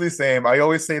 Honestly, same. I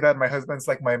always say that my husband's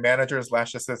like my manager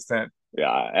slash assistant.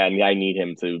 Yeah, and I need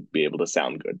him to be able to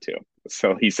sound good too.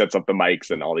 So he sets up the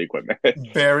mics and all the equipment.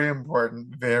 Very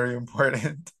important. Very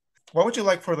important. What would you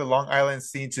like for the Long Island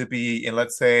scene to be in,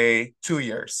 let's say, 2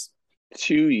 years?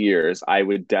 2 years, I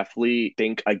would definitely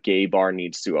think a gay bar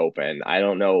needs to open. I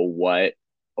don't know what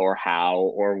or how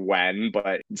or when,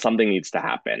 but something needs to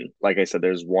happen. Like I said,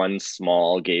 there's one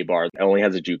small gay bar that only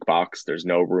has a jukebox. There's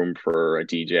no room for a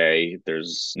DJ.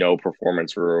 There's no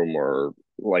performance room or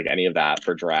like any of that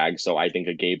for drag. So I think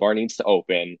a gay bar needs to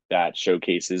open that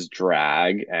showcases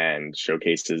drag and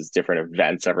showcases different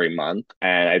events every month.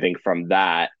 And I think from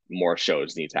that, more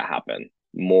shows need to happen.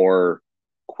 More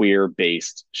queer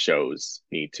based shows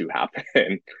need to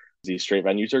happen. These straight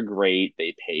venues are great,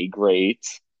 they pay great,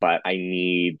 but I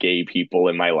need gay people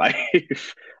in my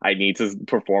life. I need to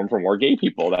perform for more gay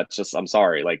people. That's just, I'm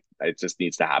sorry, like it just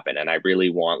needs to happen. And I really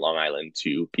want Long Island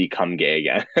to become gay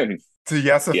again. To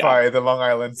Yeah. yesify the Long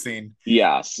Island scene.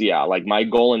 Yes, yeah. Like my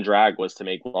goal in drag was to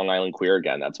make Long Island queer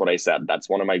again. That's what I said. That's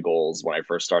one of my goals when I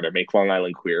first started, make Long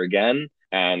Island queer again.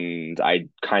 And I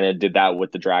kind of did that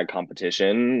with the drag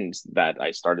competition that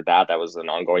I started that. That was an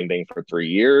ongoing thing for 3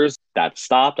 years. That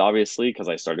stopped obviously because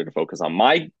I started to focus on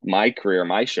my career,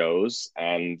 my shows,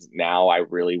 and now I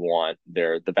really want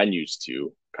the venues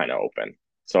to kind of open.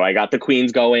 So I got the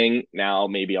queens going. Now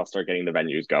maybe I'll start getting the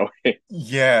venues going.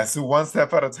 Yes, one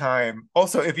step at a time.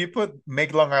 Also, if you put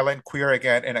Make Long Island Queer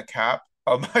Again in a cap,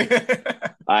 I'll buy it.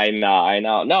 I know, I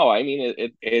know. No, I mean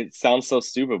it sounds so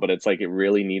stupid, but it's like it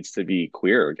really needs to be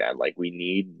queer again. Like we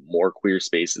need more queer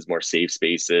spaces, more safe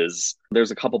spaces.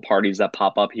 There's a couple parties that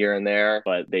pop up here and there,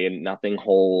 but they nothing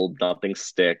hold, nothing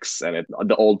sticks. And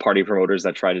the old party promoters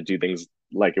that try to do things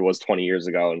like it was 20 years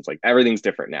ago, and it's like everything's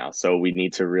different now. So we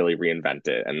need to really reinvent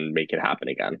it and make it happen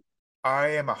again. I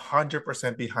am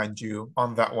 100% behind you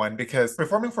on that one because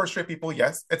performing for straight people,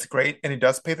 yes, it's great and it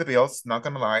does pay the bills, not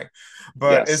gonna lie.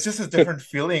 But it's Yes. just a different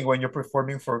feeling when you're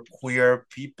performing for queer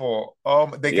people.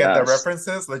 They get the Yes.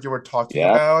 references that you were talking Yep.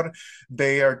 about.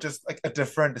 They are just like a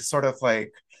different sort of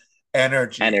like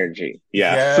energy. Energy.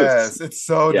 Yes. Yes, it's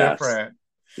so Yes. different.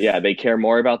 Yeah, they care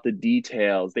more about the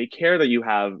details. They care that you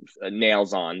have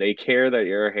nails on. They care that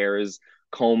your hair is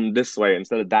combed this way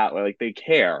instead of that way. Like they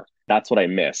care. That's what I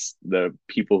miss. The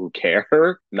people who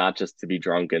care, not just to be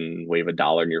drunk and wave a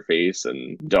dollar in your face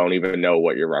and don't even know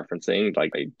what you're referencing.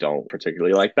 Like I don't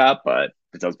particularly like that, but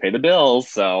it does pay the bills,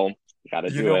 so you got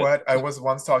to You do know it. what? I was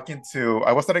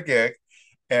at a gig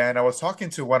and I was talking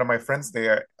to one of my friends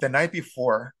there the night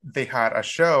before they had a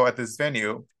show at this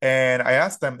venue. And I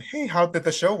asked them, hey, how did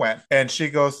the show went? And she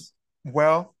goes,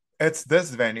 well, it's this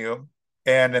venue.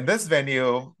 And in this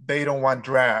venue, they don't want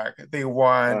drag. They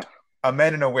want a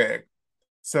man in a wig. Yeah.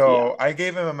 So I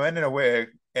gave him a man in a wig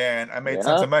and I made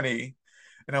tons Yeah. of money.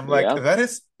 And I'm like, Yeah. that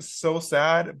is so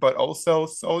sad, but also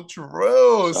so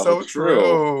true. So So true.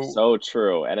 true. So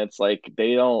true. And it's like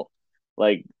they don't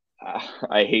like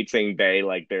I hate saying they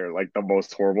like they're like the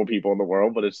most horrible people in the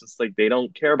world, but it's just like they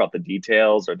don't care about the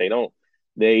details or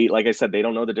they like I said, they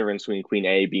don't know the difference between Queen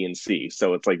A, B, and C.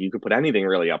 So it's like you could put anything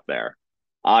really up there.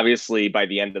 Obviously, by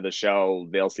the end of the show,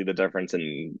 they'll see the difference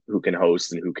in who can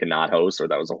host and who cannot host, or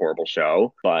that was a horrible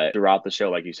show. But throughout the show,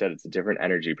 like you said, it's a different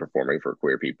energy performing for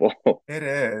queer people. It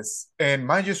is. And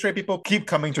mind you, straight people keep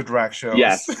coming to drag shows.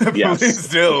 Yes, yes. Please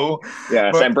do.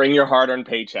 Yes, and But bring your hard-earned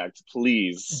paychecks,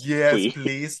 please, yes, please.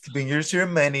 please bring your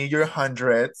money, your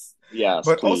hundreds. Yes,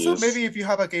 But also, please. maybe if you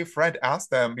have a gay friend, ask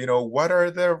them, what are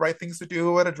the right things to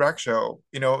do at a drag show?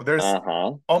 There's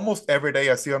Uh-huh. almost every day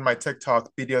I see on my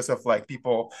TikTok videos of like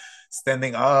people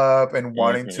standing up and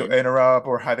wanting to Hmm. interrupt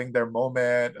or having their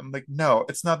moment. I'm like, no,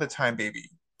 it's not the time, baby.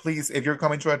 Please, if you're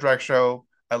coming to a drag show,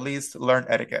 at least learn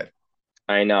etiquette.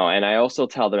 I know. And I also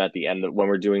tell them at the end that when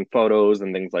we're doing photos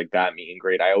and things like that, meet and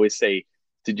greet, I always say,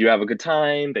 did you have a good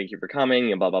time? Thank you for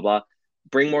coming and blah, blah, blah.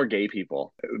 Bring more gay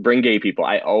people. Bring gay people.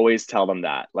 I always tell them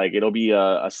that. Like it'll be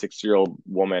a 6-year-old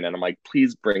woman and I'm like,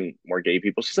 please bring more gay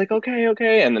people. She's like, okay,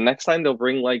 okay. And the next time they'll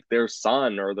bring like their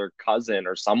son or their cousin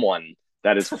or someone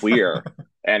that is queer.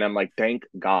 And I'm like, thank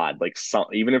God. Like some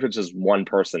even if it's just one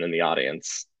person in the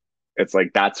audience, it's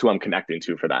like that's who I'm connecting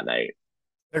to for that night.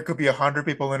 There could be 100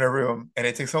 people in a room, and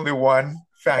it takes only one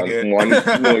faggot. One,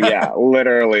 well, yeah,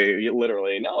 literally,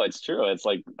 literally. No, it's true. It's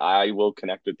like I will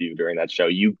connect with you during that show.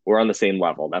 We're on the same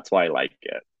level. That's why I like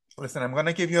it. Listen, I'm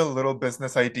gonna give you a little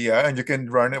business idea, and you can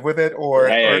run it with it or or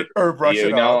Hey, or brush it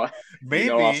you off. know, I'll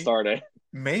Maybe, start it.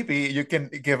 maybe you can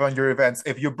give on your events.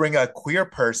 If you bring a queer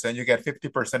person, you get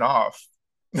 50% off.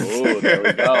 Oh, there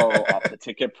we go. Off the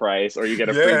ticket price, or you get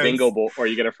a free bingo Yes, board, or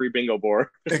you get a free bingo board.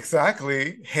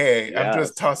 exactly. Hey, I'm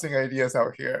just Yes. tossing ideas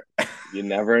out here. You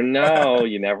never know.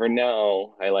 You never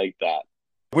know. I like that.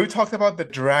 We've talked about the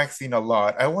drag scene a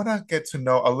lot. I want to get to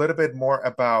know a little bit more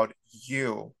about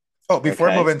you. Oh, before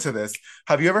I move Okay. into this,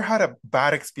 have you ever had a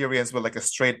bad experience with like a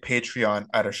straight Patreon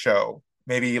at a show?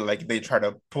 Maybe like they try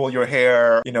to pull your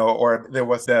hair, or there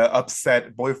was the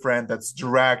upset boyfriend that's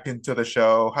dragged into the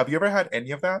show. Have you ever had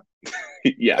any of that?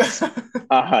 Yes.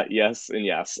 Yes, and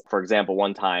yes. For example,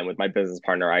 one time with my business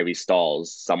partner, Ivy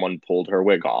Stalls, someone pulled her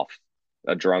wig off.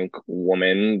 A drunk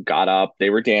woman got up, they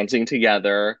were dancing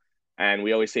together. And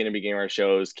we always say in the beginning of our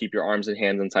shows, keep your arms and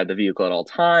hands inside the vehicle at all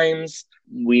times.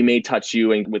 We may touch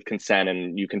you and with consent,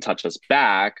 and you can touch us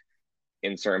back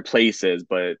in certain places,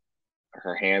 but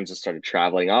her hands just started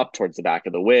traveling up towards the back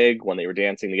of the wig when they were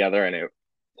dancing together, and it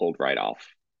pulled right off.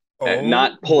 Oh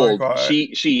Not my pulled. God.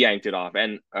 She yanked it off,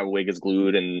 and a wig is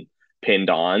glued and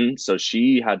pinned on, so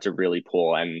she had to really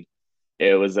pull. And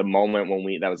it was a moment when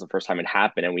we that was the first time it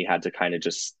happened, and we had to kind of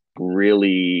just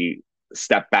really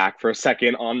step back for a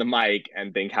second on the mic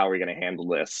and think, how are we going to handle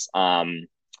this?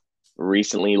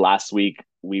 Recently, last week,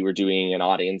 we were doing an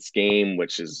audience game,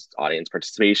 which is audience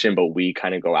participation, but we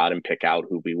kind of go out and pick out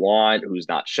who we want, who's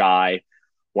not shy.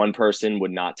 One person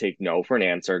would not take no for an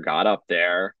answer, got up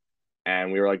there,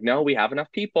 and we were like, no, we have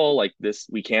enough people. Like this,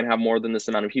 we can't have more than this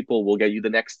amount of people. We'll get you the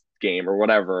next game or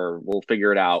whatever. We'll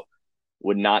figure it out.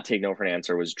 Would not take no for an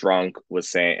answer, was drunk, was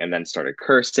saying, and then started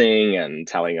cursing and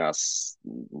telling us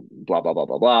blah, blah, blah,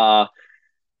 blah, blah.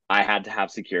 I had to have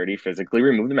security physically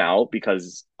remove them out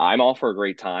because I'm all for a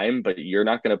great time, but you're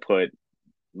not going to put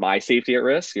my safety at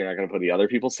risk. You're not going to put the other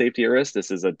people's safety at risk.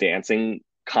 This is a dancing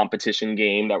competition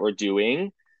game that we're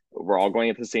doing. We're all going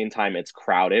at the same time. It's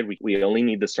crowded. We only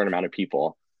need this certain amount of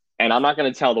people. And I'm not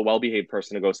going to tell the well behaved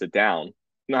person to go sit down.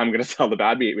 No, I'm going to tell the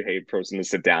bad behaved person to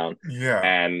sit down. Yeah.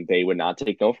 And they would not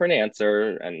take no for an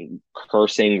answer and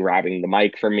cursing, grabbing the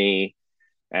mic from me,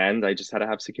 and I just had to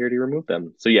have security remove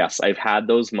them. So yes, I've had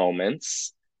those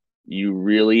moments. You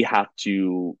really have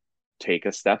to take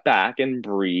a step back and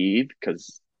breathe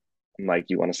because I'm like,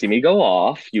 you want to see me go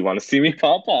off, you want to see me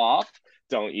pop off,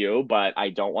 don't you? But I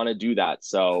don't want to do that.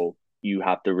 So you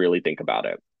have to really think about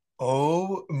it.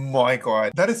 Oh my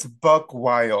God. That is buck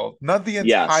wild. Not the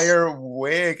Yes. entire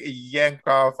wig yanked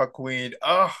off a queen.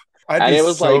 Oh, I'd And be it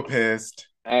was so like, pissed.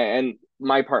 and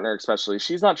my partner especially,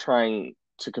 she's not trying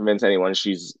to convince anyone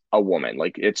she's a woman.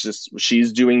 Like it's just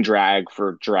she's doing drag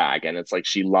for drag, and it's like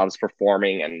she loves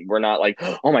performing, and we're not like,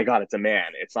 oh my god, it's a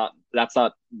man. It's not. That's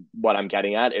not what I'm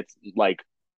getting at. It's like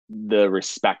the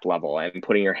respect level and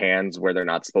putting your hands where they're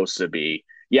not supposed to be.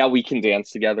 Yeah, we can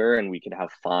dance together and we can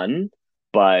have fun,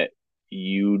 but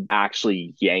you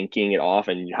actually yanking it off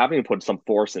and having to put some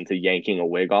force into yanking a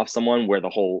wig off someone where the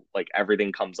whole like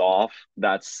everything comes off,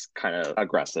 that's kind of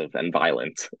aggressive and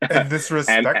violent. And and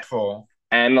disrespectful.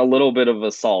 and a little bit of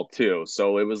assault too.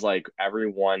 So it was like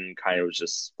everyone kind of was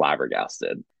just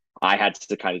flabbergasted. I had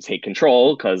to kind of take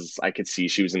control because I could see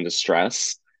she was in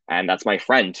distress. And that's my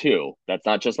friend too. That's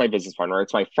not just my business partner,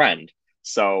 it's my friend.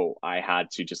 So I had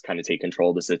to just kind of take control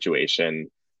of the situation,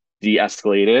 de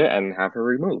escalate it, and have her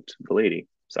removed, the lady.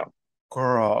 So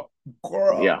Girl,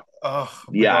 girl. yeah. Oh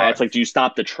my Yeah, God. it's like, do you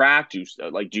stop the track? Do you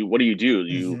like do what do you do? Do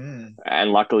you Hmm.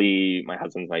 and luckily my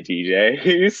husband's my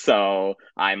DJ, so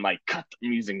I'm like, cut the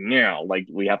music now. Like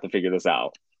we have to figure this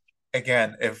out.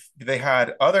 Again, if they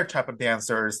had other type of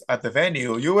dancers at the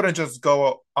venue, you wouldn't just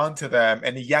go onto them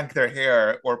and yank their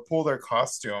hair or pull their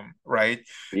costume, right?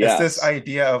 It's this Yes.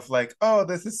 idea of like, oh,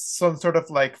 this is some sort of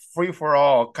like free for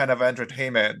all kind of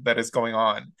entertainment that is going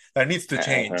on that needs to Uh-huh.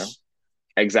 change.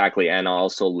 Exactly. And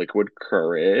also liquid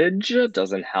courage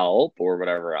doesn't help, or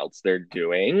whatever else they're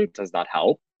doing does not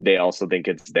help. They also think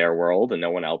it's their world and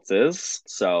no one else's.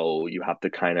 So you have to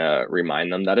kind of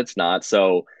remind them that it's not.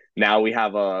 So now we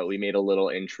made a little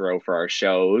intro for our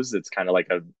shows. It's kind of like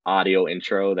a audio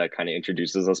intro that kind of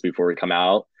introduces us before we come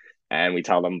out. And we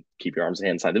tell them, keep your arms and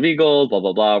hands inside the vehicle, blah,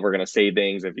 blah, blah. We're going to say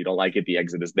things. If you don't like it, the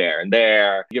exit is there and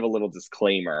there. Give a little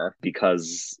disclaimer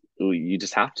because you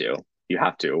just have to. You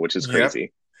have to, which is Yep.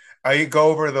 crazy. I go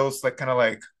over those like kind of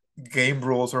like game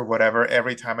rules or whatever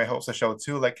every time I host a show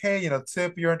too. Like, hey,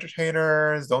 tip your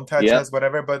entertainers, don't touch Yep, us,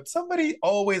 whatever. But somebody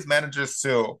always manages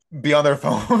to be on their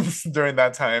phones during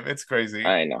that time. It's crazy.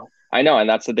 I know. I know. And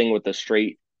that's the thing with the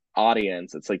straight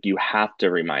audience. It's like you have to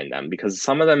remind them because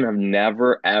some of them have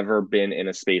never, ever been in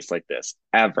a space like this,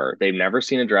 ever. They've never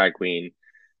seen a drag queen.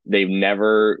 They've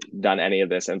never done any of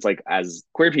this. And it's like, as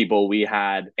queer people, we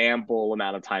had ample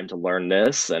amount of time to learn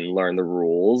this and learn the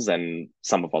rules. And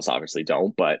some of us obviously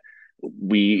don't, but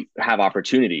we have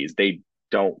opportunities. They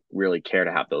don't really care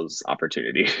to have those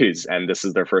opportunities. And this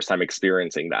is their first time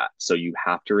experiencing that. So you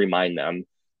have to remind them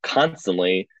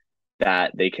constantly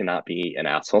that they cannot be an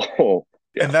asshole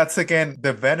And Yeah, that's again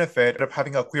the benefit of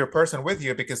having a queer person with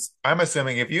you, because I'm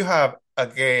assuming if you have a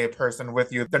gay person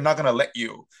with you, they're not gonna let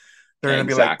you. They're gonna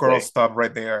be like, girl, exactly. stop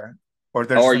right there. Or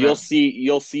they're just Or gonna,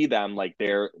 you'll see them like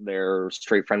their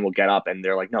straight friend will get up and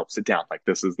they're like, no, sit down. Like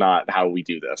this is not how we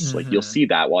do this. Like you'll hmm. see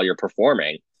that while you're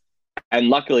performing. And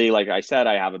luckily, like I said,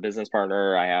 I have a business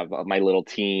partner. I have my little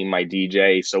team, my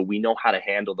DJ. So we know how to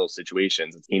handle those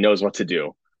situations. He knows what to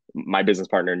do. My business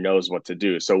partner knows what to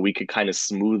do. So we could kind of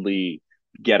smoothly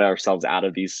get ourselves out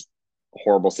of these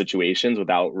horrible situations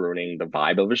without ruining the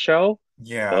vibe of a show.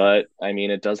 Yeah, But I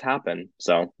mean, it does happen.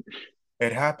 So,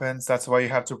 it happens. That's why you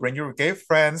have to bring your gay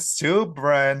friends to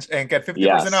brunch and get 50%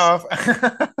 yes. off.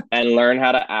 And learn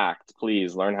how to act,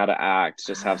 please. Learn how to act.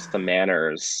 Just have some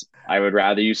manners. I would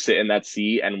rather you sit in that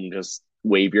seat and just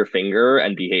wave your finger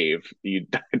and behave. You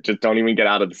just don't even get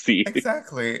out of the seat.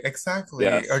 Exactly, exactly.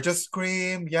 Or Yes. just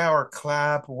scream, yeah, or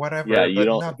clap, Yeah, whatever, you but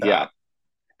don't, not yeah. that.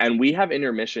 And we have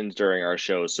intermissions during our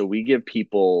shows. So we give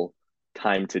people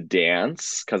time to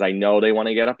dance because I know they want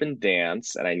to get up and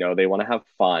dance and I know they want to have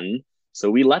fun. So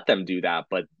we let them do that.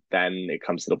 But then it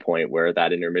comes to the point where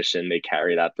that intermission, they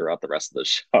carry that throughout the rest of the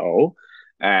show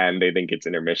and they think it's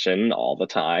intermission all the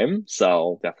time.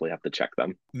 So definitely have to check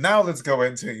them. Now let's go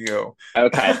into you.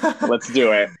 Okay, let's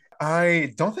do it.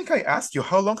 I don't think I asked you,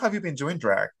 how long have you been doing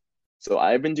drag? So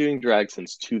I've been doing drag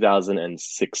since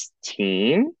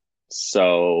 2016.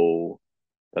 So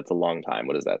that's a long time.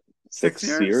 What is that? 6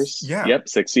 years? 6 years? Yeah. Yep,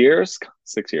 6 years.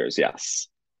 6 years, yes.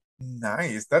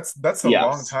 Nice. That's a long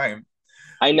Yes. time.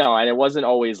 I know. And it wasn't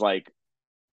always like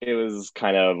it was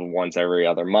kind of once every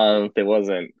other month. It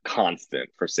wasn't constant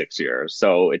for 6 years.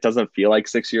 So it doesn't feel like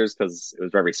 6 years because it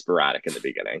was very sporadic in the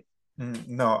beginning.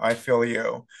 No, I feel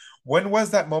you. When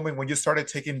was that moment when you started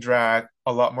taking drag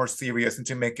a lot more serious and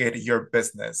to make it your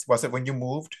business? Was it when you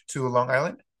moved to Long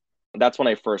Island? That's when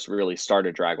I first really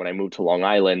started drag when I moved to Long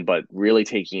Island, but really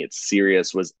taking it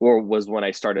serious was when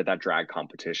I started that drag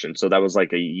competition. So that was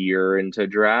like a year into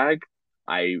drag.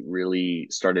 I really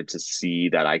started to see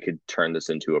that I could turn this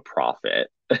into a profit.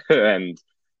 And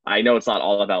I know it's not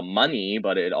all about money,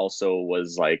 but it also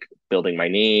was like building my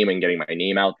name and getting my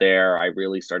name out there. I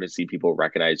really started to see people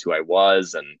recognize who I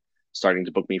was and starting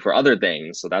to book me for other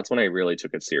things. So that's when I really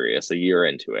took it serious. A year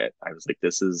into it, I was like,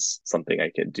 this is something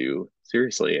I could do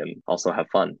seriously and also have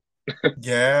fun.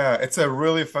 Yeah, it's a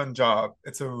really fun job.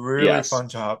 It's a really Yes. fun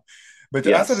job. But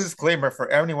as a Yes. disclaimer for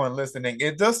anyone listening,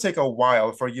 it does take a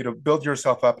while for you to build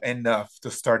yourself up enough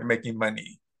to start making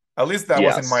money. At least that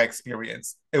was in my Yes.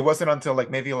 experience. It wasn't until like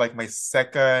maybe like my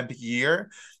second year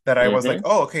that I was like, Hmm.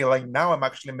 oh, okay, like now I'm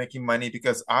actually making money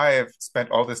because I've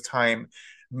spent all this time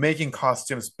making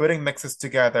costumes, putting mixes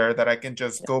together that I can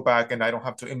just go back and I don't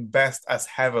have to invest as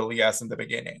heavily as in the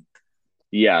beginning.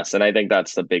 Yes. And I think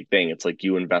that's the big thing. It's like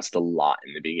you invest a lot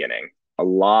in the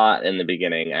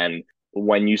beginning. And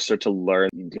when you start to learn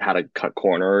how to cut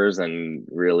corners and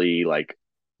really like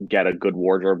get a good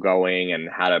wardrobe going and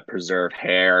how to preserve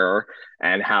hair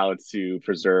and how to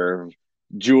preserve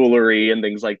jewelry and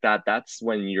things like that, that's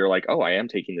when you're like, oh, I am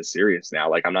taking this serious now.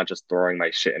 Like, I'm not just throwing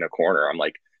my shit in a corner. I'm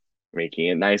like, making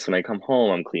it nice when I come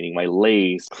home. I'm cleaning my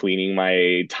lace, cleaning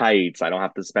my tights. I don't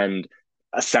have to spend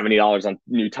 $70 on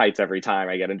new tights every time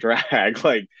I get in drag.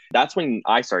 Like that's when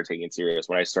I started taking it serious,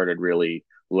 when I started really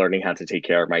learning how to take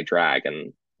care of my drag.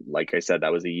 And like I said,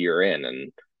 that was a year in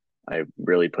and I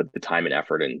really put the time and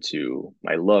effort into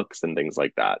my looks and things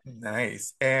like that.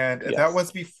 Nice. And that Yes.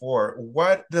 was before.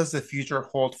 What does the future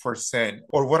hold for Sin?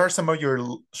 Or what are some of your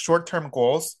short-term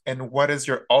goals? And what is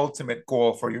your ultimate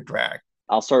goal for your drag?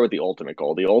 I'll start with the ultimate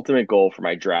goal. The ultimate goal for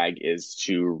my drag is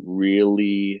to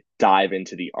really dive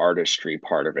into the artistry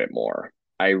part of it more.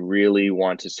 I really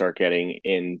want to start getting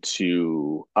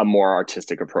into a more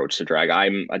artistic approach to drag.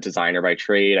 I'm a designer by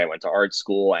trade. I went to art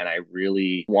school and I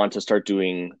really want to start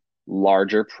doing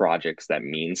larger projects that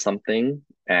mean something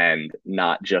and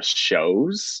not just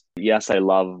shows. Yes, I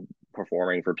love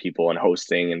performing for people and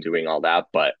hosting and doing all that,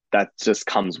 but that just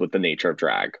comes with the nature of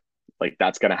drag. Like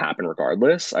that's going to happen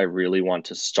regardless. I really want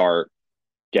to start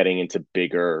getting into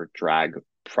bigger drag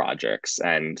projects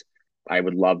and I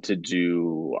would love to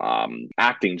do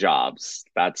acting jobs.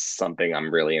 That's something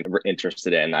I'm really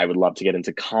interested in. I would love to get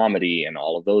into comedy and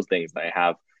all of those things. I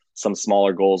have some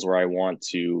smaller goals where I want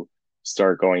to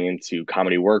start going into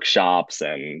comedy workshops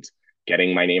and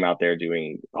getting my name out there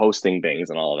doing hosting things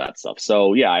and all of that stuff.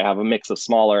 So yeah, I have a mix of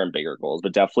smaller and bigger goals,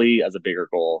 but definitely as a bigger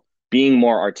goal, being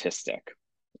more artistic.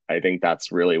 I think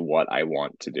that's really what I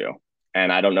want to do.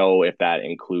 And I don't know if that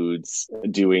includes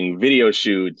doing video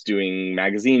shoots, doing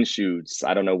magazine shoots.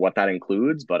 I don't know what that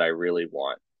includes, but I really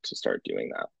want to start doing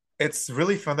that. it's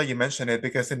really fun that you mentioned it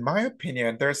because, in my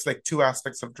opinion, there's like two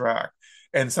aspects of drag.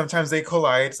 And sometimes they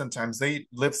collide, sometimes they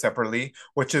live separately,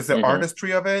 which is the Hmm.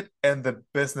 artistry of it and the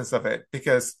business of it.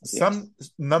 Because Yes. some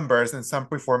numbers and some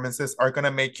performances are going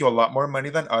to make you a lot more money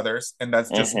than others. And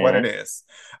that's just what it Hmm. is.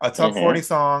 A top 40 Hmm.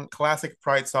 song, classic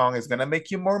Pride song is going to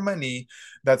make you more money.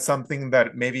 That's something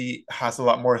that maybe has a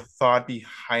lot more thought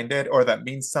behind it, or that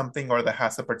means something, or that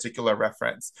has a particular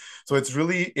reference. So it's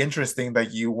really interesting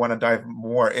that you want to dive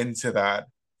more into that.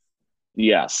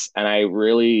 Yes, and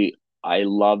I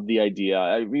love the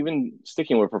idea. Even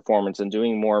sticking with performance and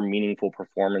doing more meaningful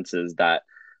performances that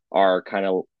are kind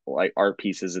of like art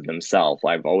pieces in themselves.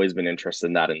 I've always been interested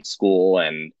in that in school,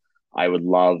 and I would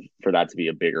love for that to be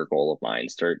a bigger goal of mine.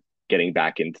 Start getting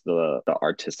back into the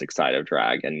artistic side of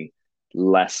drag and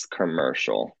less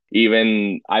commercial.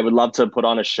 Even I would love to put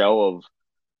on a show of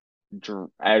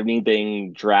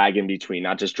anything drag in between,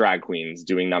 not just drag queens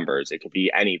doing numbers. It could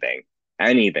be anything,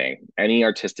 any queer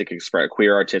artistic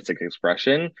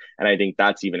expression. And I think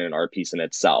that's even an art piece in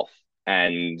itself.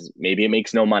 And maybe it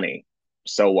makes no money.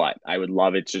 So what? I would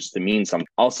love it just to mean something.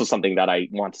 Also, something that I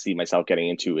want to see myself getting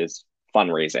into is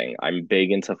fundraising. I'm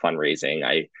big into fundraising.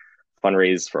 I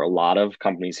fundraise for a lot of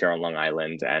companies here on Long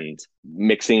Island, and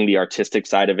mixing the artistic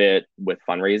side of it with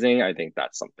fundraising, I think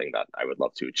that's something that I would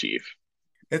love to achieve.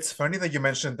 It's funny that you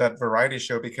mentioned that variety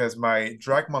show because my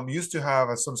drag mom used to have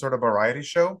some sort of variety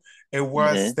show. It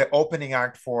was Mm-hmm. the opening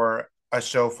act for a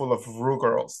show full of Ru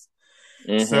girls.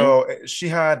 Mm-hmm. So she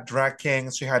had drag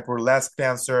kings, she had burlesque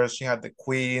dancers, she had the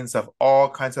queens of all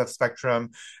kinds of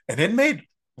spectrum, and it made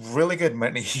really good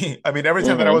money. I mean, every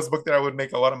time that I Mm-hmm. was booked there, I would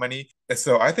make a lot of money.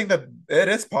 So I think that it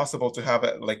is possible to have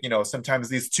it, like, sometimes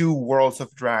these two worlds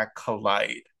of drag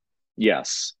collide.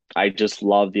 Yes. I just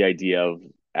love the idea of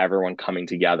everyone coming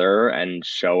together and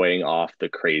showing off the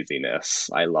craziness.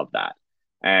 I love that.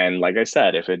 And like I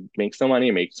said, if it makes no money,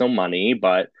 it makes no money,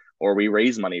 but or we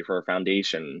raise money for a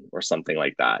foundation or something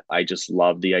like that. I just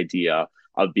love the idea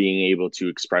of being able to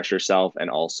express yourself and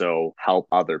also help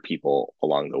other people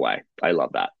along the way. I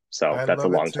love that. So I that's a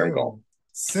love it long-term goal. too.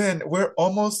 Sin, we're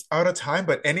almost out of time,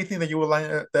 but anything that you would like,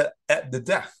 the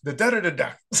death or the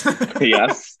death.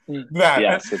 Yes. That.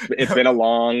 Yes, it's been a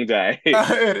long day.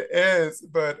 It is,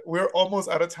 but we're almost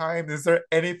out of time. Is there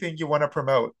anything you want to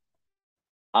promote?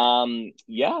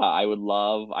 Yeah, I would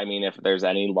love, I mean, if there's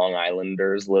any Long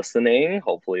Islanders listening,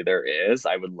 hopefully there is.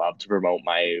 I would love to promote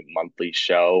my monthly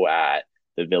show at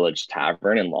the Village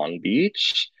Tavern in Long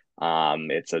Beach.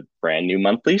 It's a brand new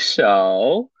monthly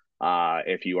show.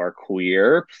 If you are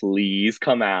queer, please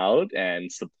come out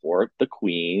and support the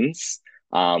queens.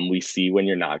 We see when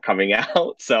you're not coming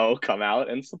out, so come out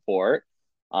and support.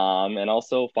 And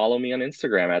also follow me on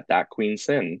Instagram at that Queen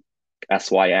Sin,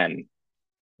 SYN.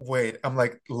 Wait, I'm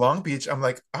like Long Beach. I'm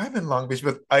like, I'm in Long Beach,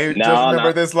 but I just No, remember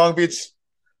not this Long Beach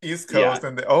East yeah. Coast,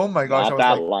 and oh my gosh, I Not was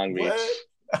that like, Long what?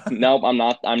 Beach. Nope, I'm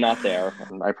not. I'm not there.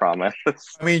 I promise.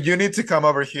 I mean, you need to come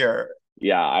over here.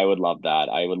 Yeah, I would love that.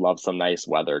 I would love some nice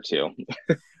weather too.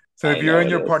 So if I you know and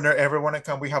it your is. partner ever want to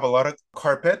come, we have a lot of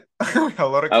carpet, we have a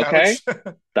lot of Okay,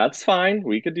 couch. that's fine.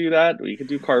 We could do that. We could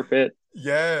do carpet. We could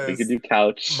Yes, do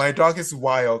couch. my dog is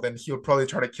wild, and he'll probably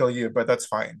try to kill you, but that's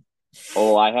fine.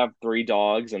 Oh, I have three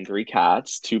dogs and three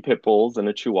cats, two pit bulls and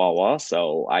a chihuahua,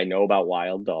 so I know about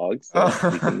wild dogs. So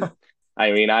we can.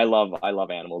 I mean, I love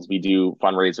animals. We do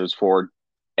fundraisers for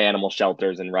animal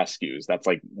shelters and rescues. That's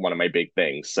like one of my big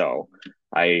things. So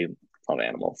I love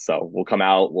animals. So we'll come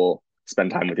out. We'll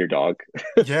spend time with your dog.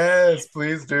 Yes,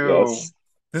 please do. Yes.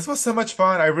 This was so much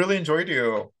fun. I really enjoyed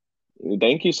you.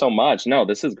 Thank you so much. No,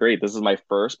 this is great. This is my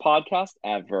first podcast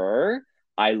ever.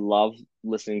 I love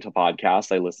listening to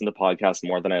podcasts. I listen to podcasts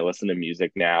more than I listen to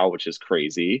music now, which is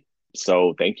crazy.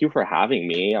 So thank you for having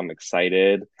me. I'm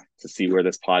excited to see where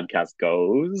this podcast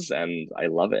goes, and I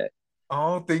love it.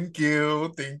 Oh, thank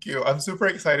you. Thank you. I'm super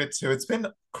excited too. It's been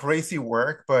crazy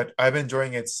work, but I'm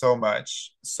enjoying it so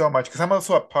much. So much. Because I'm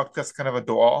also a podcast kind of a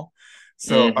dual.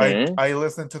 So I Hmm. I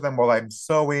listen to them while I'm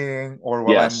sewing or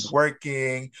while I'm Yes.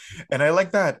 working. And I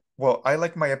like that. Well, I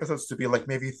like my episodes to be like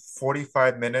maybe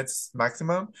 45 minutes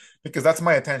maximum because that's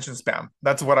my attention span.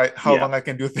 That's what I how Yeah. long I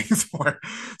can do things for.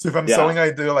 So if I'm Yeah. sewing,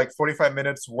 I do like 45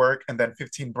 minutes work and then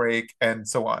 15 break and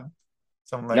so on.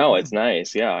 So I'm like, No, it's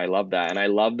nice. Yeah, I love that. And I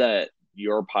love that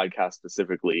your podcast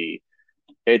specifically,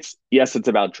 it's yes, it's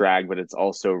about drag, but it's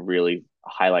also really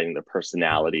highlighting the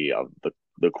personality of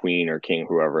the queen or king,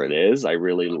 whoever it is. I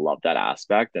really love that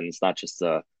aspect. And it's not just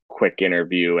a quick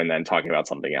interview and then talking about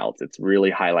something else. It's really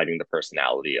highlighting the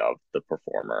personality of the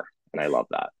performer. And I love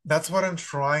that. that's what I'm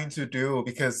trying to do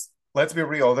because let's be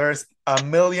real. There's a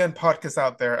million podcasts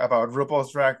out there about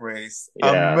RuPaul's Drag Race.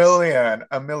 Yes.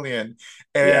 A million.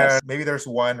 And Yes. maybe there's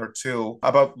one or two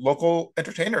about local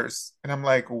entertainers. And I'm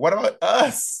like, what about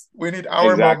us? We need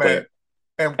our Exactly. moment.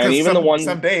 And And because even the one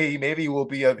someday maybe we'll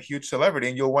be a huge celebrity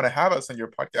and you'll want to have us on your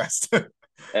podcast.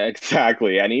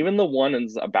 exactly. And even the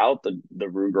ones about the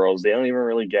Rue girls, they don't even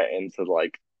really get into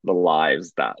like the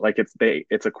lives that like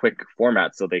it's a quick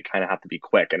format, so they kind of have to be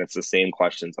quick and it's the same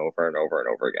questions over and over and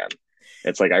over again.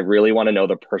 It's like I really want to know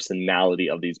the personality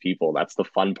of these people. That's the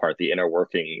fun part, the inner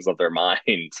workings of their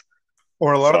mind.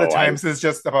 Or a lot of the So I times it's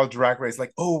just about Drag Race.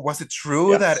 Like, oh, was it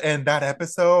true that yes. in that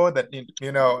episode that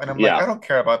And I'm like, Yeah. I don't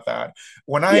care about that.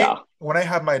 Yeah. When I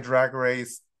have my Drag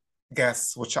Race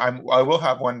guests, which I will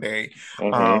have one day,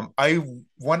 Hmm. I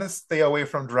want to stay away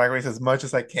from Drag Race as much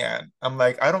as I can. I'm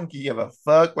like, I don't give a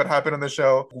fuck what happened on the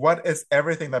show. What is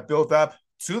everything that built up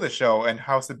to the show and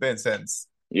how's it been since?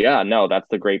 Yeah, no, that's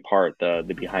the great part, the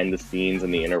behind the scenes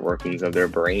and the inner workings of their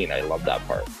brain. I love that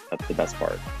part. That's the best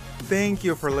part. Thank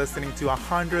you for listening to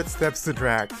 100 Steps to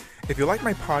Drag. If you like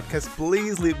my podcast,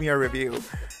 please leave me a review.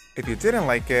 If you didn't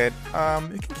like it,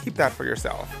 you can keep that for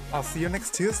yourself. I'll see you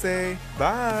next Tuesday.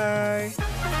 Bye.